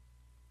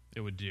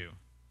it would do.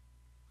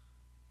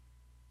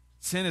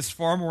 Sin is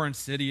far more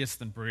insidious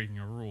than breaking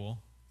a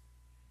rule.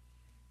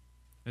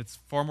 It's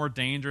far more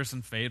dangerous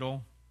and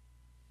fatal.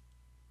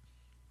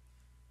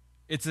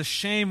 It's a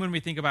shame when we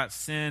think about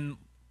sin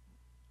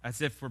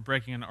as if we're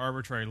breaking an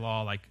arbitrary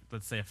law, like,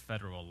 let's say, a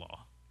federal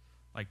law,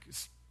 like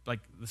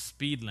the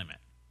speed limit.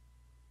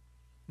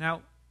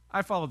 Now,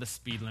 I follow the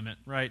speed limit,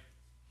 right?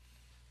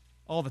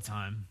 All the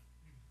time.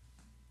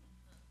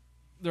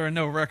 There are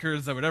no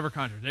records that would ever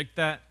contradict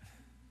that.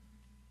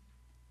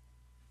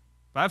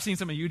 But I've seen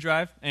some of you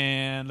drive,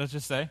 and let's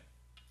just say,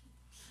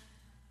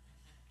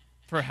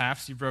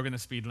 perhaps you've broken the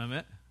speed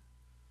limit.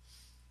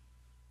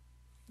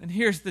 And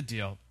here's the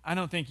deal. I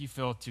don't think you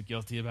feel too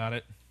guilty about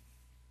it.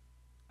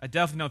 I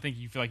definitely don't think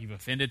you feel like you've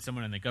offended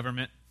someone in the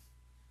government.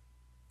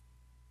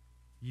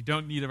 You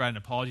don't need to write an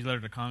apology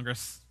letter to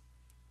Congress.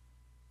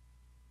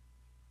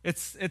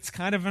 It's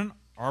kind of an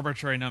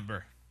arbitrary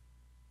number.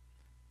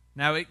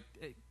 Now, it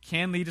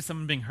can lead to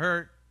someone being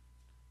hurt,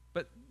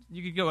 but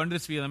you could go under the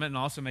speed limit and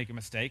also make a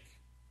mistake,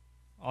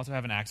 also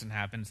have an accident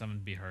happen, someone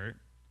be hurt.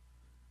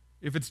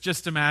 If it's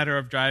just a matter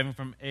of driving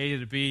from A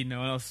to B, no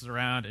one else is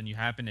around, and you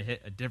happen to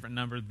hit a different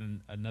number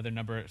than another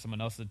number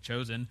someone else had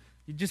chosen,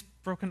 you just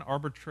broke an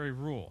arbitrary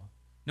rule.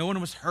 No one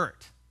was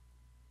hurt.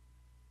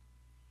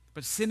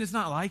 But sin is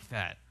not like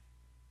that.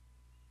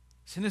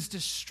 Sin is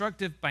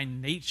destructive by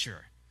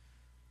nature.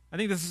 I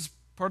think this is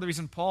part of the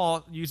reason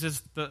Paul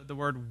uses the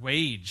word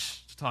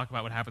wage to talk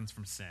about what happens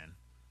from sin.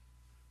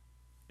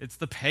 It's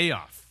the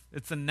payoff.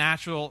 It's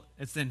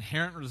the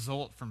inherent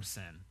result from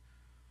sin.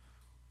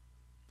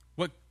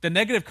 What the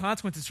negative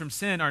consequences from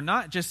sin are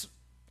not just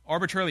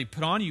arbitrarily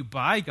put on you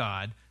by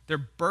God,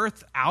 they're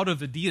birthed out of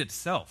the deed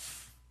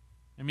itself.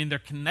 I mean, they're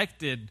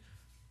connected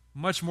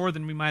much more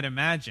than we might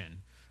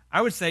imagine.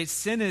 I would say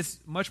sin is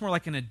much more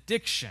like an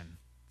addiction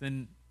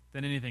than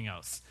anything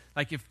else.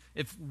 Like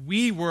if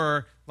we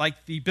were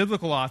like the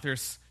biblical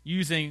authors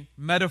using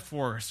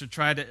metaphors to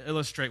try to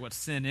illustrate what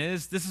sin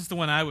is, this is the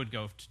one I would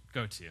go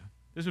to.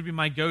 This would be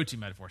my go-to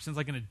metaphor. Sin's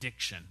like an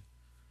addiction.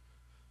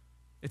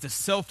 It's a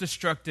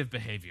self-destructive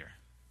behavior.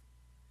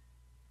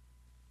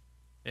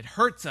 It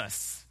hurts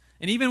us.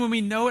 And even when we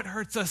know it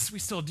hurts us, we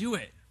still do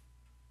it.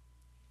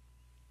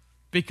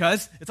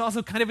 Because it's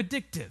also kind of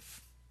addictive.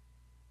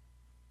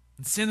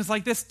 And sin is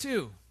like this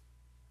too.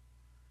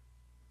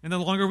 And the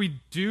longer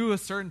we do a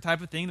certain type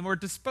of thing, the more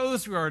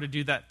disposed we are to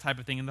do that type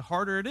of thing, and the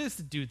harder it is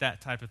to do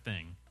that type of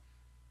thing.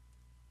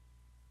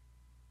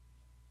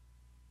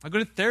 I go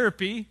to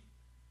therapy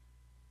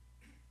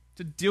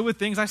to deal with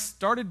things I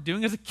started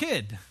doing as a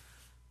kid.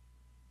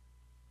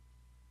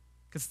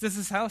 Because this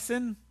is how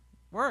sin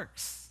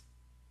works.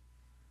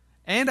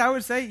 And I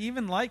would say,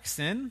 even like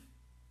sin,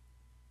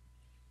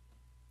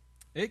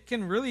 it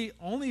can really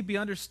only be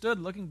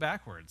understood looking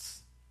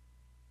backwards.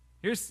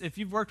 If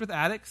you've worked with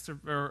addicts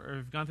or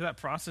have gone through that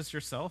process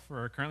yourself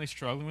or are currently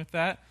struggling with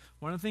that,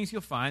 one of the things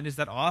you'll find is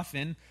that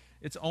often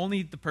it's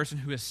only the person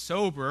who is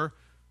sober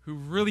who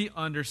really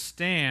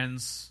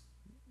understands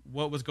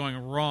what was going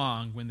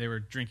wrong when they were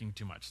drinking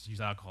too much, to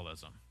use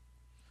alcoholism.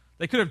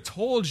 They could have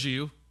told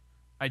you,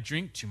 I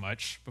drink too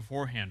much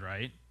beforehand,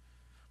 right?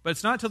 But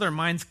it's not until their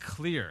mind's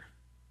clear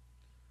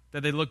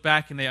that they look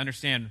back and they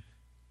understand,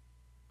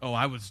 oh,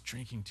 I was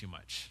drinking too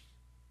much.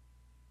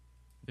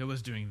 It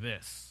was doing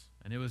this,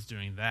 and it was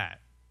doing that.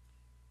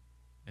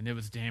 And it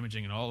was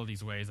damaging in all of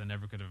these ways I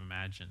never could have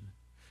imagined.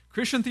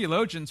 Christian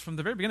theologians from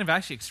the very beginning have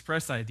actually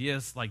expressed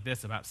ideas like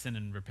this about sin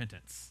and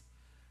repentance.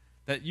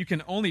 That you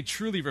can only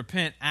truly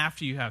repent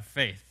after you have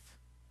faith.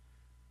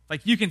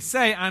 Like you can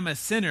say, I'm a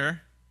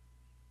sinner,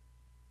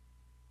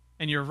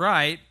 and you're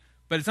right,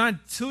 but it's not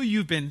until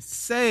you've been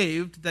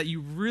saved that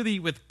you really,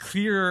 with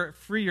clear,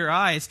 freer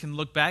eyes, can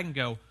look back and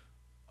go,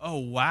 oh,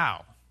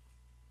 wow.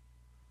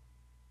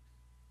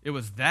 It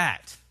was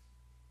that.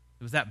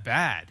 It was that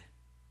bad.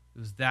 It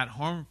was that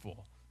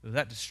harmful. It was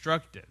that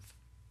destructive.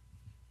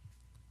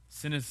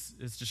 Sin is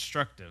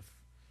destructive.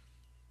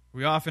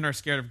 We often are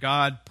scared of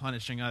God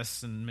punishing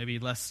us and maybe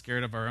less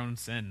scared of our own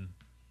sin,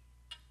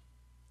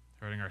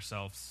 hurting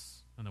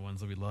ourselves and the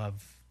ones that we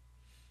love.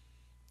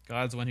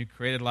 God's the one who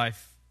created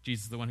life.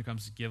 Jesus is the one who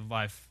comes to give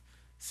life.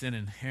 Sin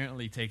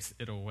inherently takes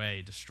it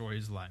away,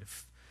 destroys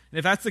life. And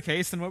if that's the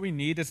case, then what we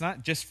need is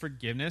not just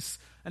forgiveness.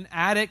 An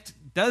addict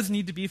does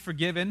need to be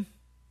forgiven,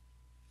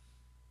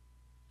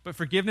 but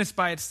forgiveness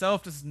by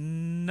itself does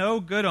no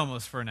good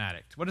almost for an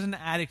addict. What does an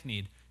addict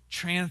need?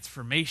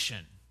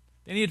 Transformation.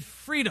 They need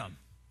freedom.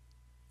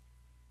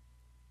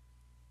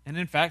 And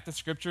in fact, the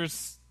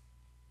scriptures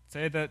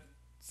say that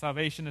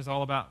salvation is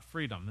all about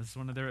freedom. This is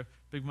one of their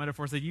big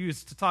metaphors they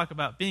use to talk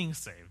about being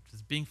saved,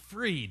 is being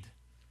freed.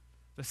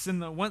 The sin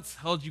that once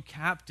held you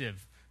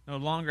captive no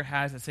longer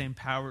has the same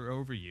power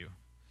over you.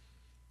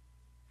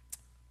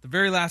 The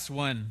very last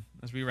one,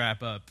 as we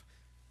wrap up,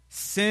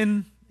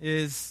 sin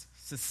is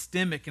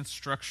systemic and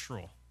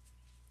structural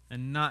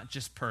and not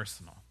just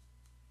personal.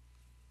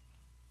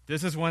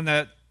 This is one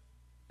that,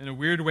 in a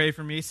weird way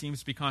for me, seems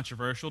to be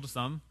controversial to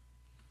some.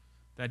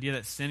 The idea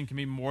that sin can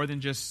be more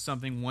than just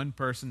something one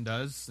person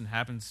does and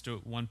happens to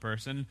one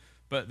person,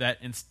 but that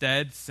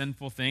instead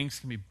sinful things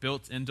can be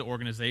built into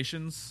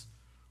organizations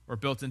or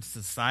built into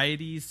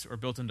societies or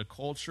built into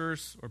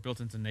cultures or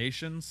built into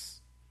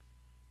nations.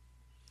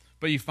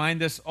 But you find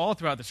this all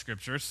throughout the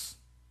scriptures,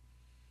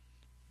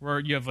 where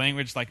you have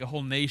language like a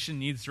whole nation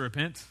needs to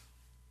repent.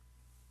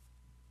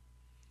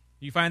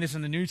 You find this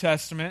in the New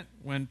Testament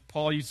when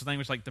Paul uses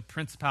language like the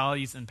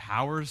principalities and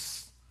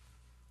powers.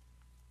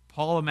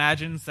 Paul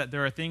imagines that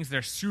there are things that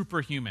are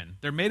superhuman.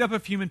 They're made up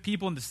of human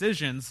people and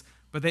decisions,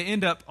 but they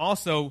end up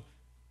also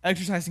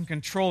exercising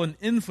control and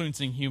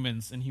influencing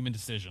humans and human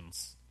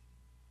decisions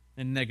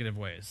in negative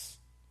ways.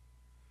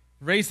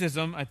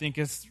 Racism, I think,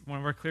 is one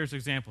of our clearest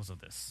examples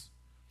of this.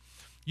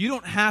 You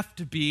don't have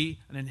to be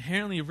an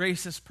inherently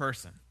racist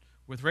person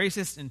with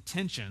racist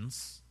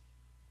intentions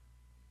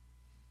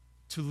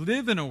to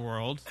live in a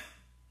world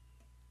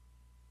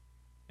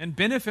and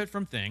benefit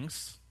from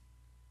things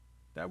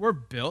that were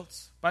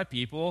built by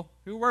people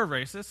who were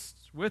racist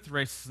with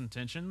racist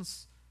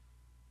intentions,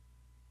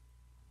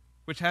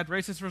 which had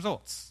racist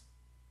results.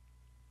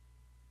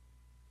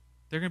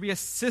 There's going to be a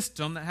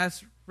system that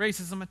has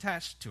racism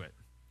attached to it.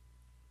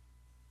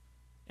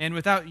 And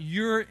without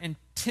your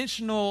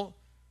intentional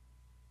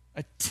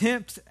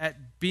attempt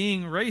at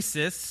being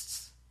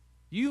racist,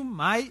 you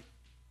might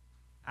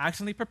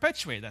accidentally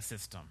perpetuate that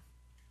system.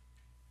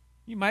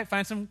 You might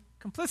find some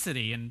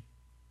complicity in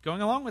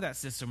going along with that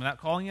system without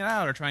calling it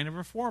out or trying to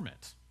reform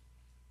it.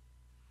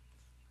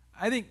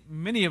 I think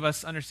many of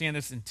us understand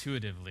this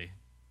intuitively,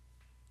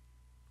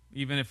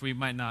 even if we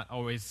might not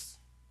always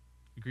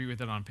agree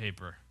with it on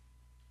paper.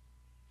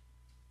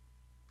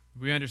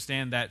 We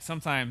understand that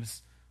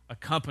sometimes a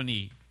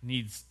company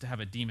needs to have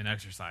a demon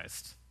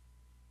exorcised.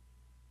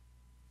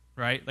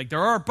 Right? Like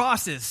there are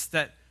bosses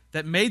that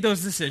made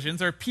those decisions.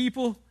 There are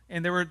people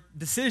and there were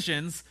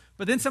decisions,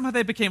 but then somehow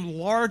they became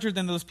larger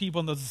than those people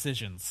and those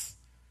decisions.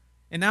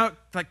 And now it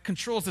like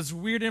controls this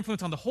weird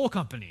influence on the whole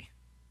company.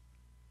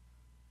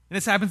 And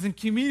this happens in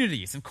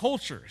communities and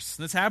cultures.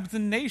 And this happens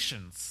in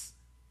nations.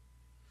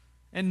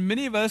 And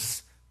many of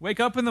us wake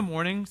up in the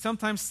morning,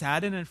 sometimes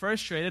saddened and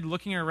frustrated,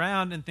 looking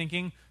around and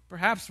thinking,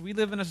 perhaps we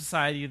live in a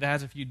society that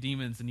has a few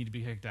demons that need to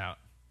be kicked out.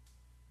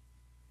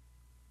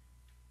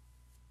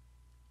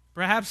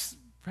 Perhaps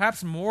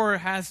more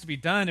has to be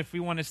done if we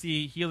want to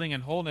see healing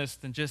and wholeness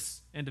than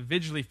just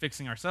individually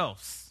fixing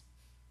ourselves.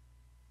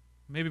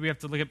 Maybe we have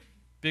to look at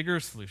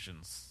bigger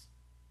solutions,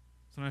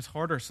 sometimes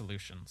harder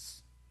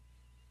solutions.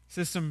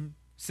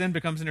 Sin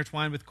becomes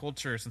intertwined with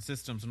cultures and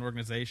systems and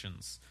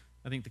organizations.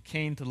 I think the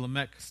Cain to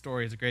Lamech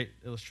story is a great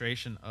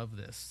illustration of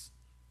this.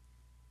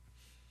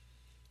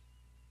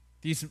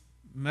 These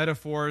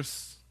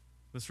metaphors,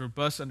 this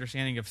robust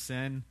understanding of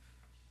sin,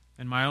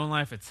 in my own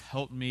life, it's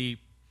helped me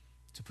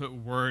to put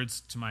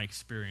words to my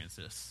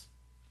experiences.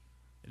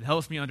 It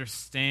helps me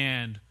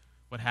understand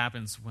what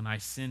happens when I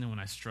sin and when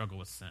I struggle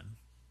with sin.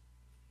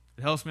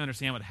 It helps me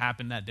understand what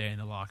happened that day in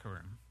the locker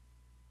room.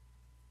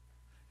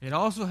 It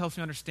also helps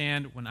me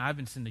understand when I've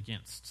been sinned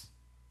against.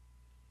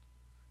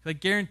 I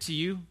guarantee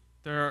you,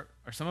 there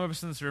are some of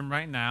us in this room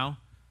right now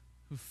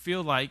who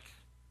feel like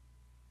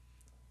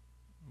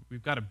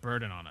we've got a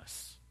burden on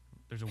us.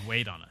 There's a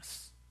weight on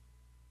us.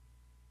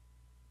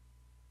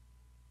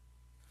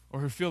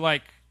 Or who feel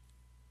like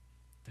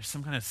there's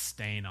some kind of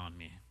stain on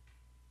me.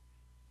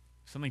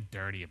 Something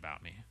dirty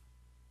about me.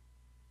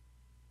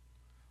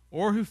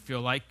 Or who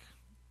feel like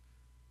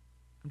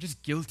I'm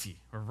just guilty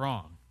or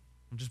wrong.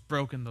 I'm just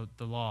broken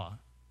the law.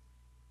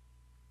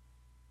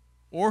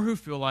 Or who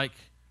feel like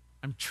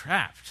I'm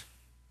trapped.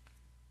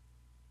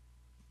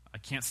 I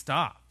can't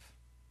stop.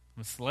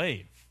 I'm a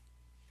slave.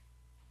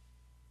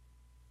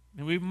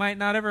 And we might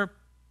not ever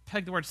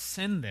peg the word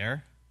sin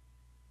there,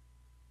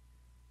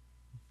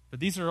 but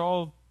these are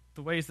all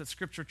the ways that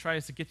Scripture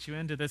tries to get you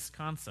into this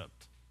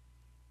concept.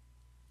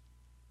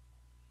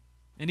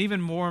 And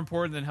even more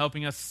important than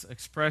helping us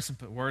express and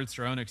put words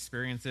to our own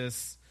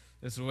experiences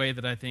is a way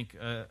that I think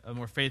a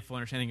more faithful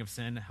understanding of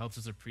sin helps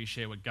us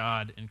appreciate what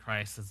God in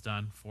Christ has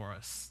done for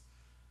us.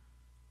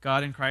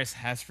 God in Christ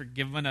has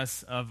forgiven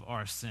us of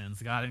our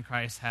sins. God in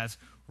Christ has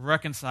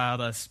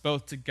reconciled us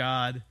both to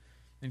God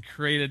and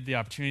created the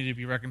opportunity to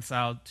be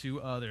reconciled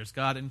to others.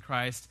 God in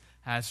Christ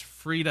has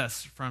freed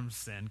us from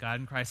sin. God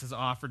in Christ has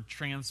offered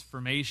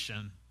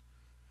transformation.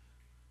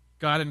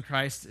 God in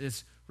Christ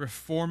is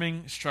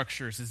reforming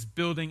structures, is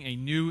building a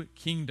new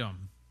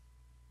kingdom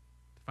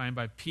defined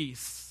by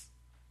peace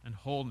and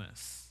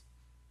wholeness.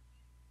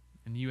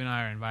 And you and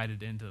I are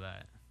invited into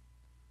that.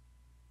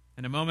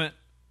 In a moment,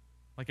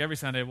 like every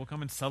Sunday, we'll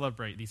come and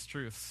celebrate these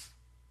truths.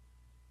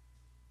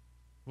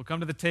 We'll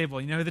come to the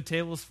table. You know who the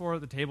table is for?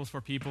 The table is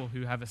for people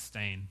who have a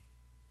stain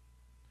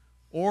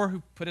or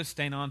who put a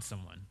stain on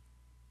someone.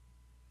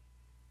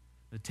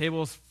 The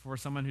table is for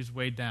someone who's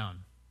weighed down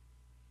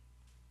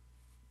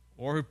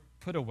or who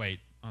put a weight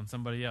on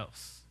somebody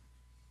else.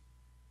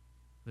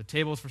 The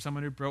table is for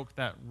someone who broke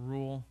that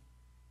rule.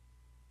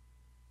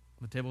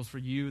 The table is for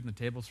you and the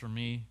table is for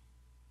me.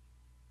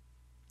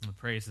 And the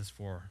praise is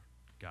for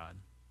God.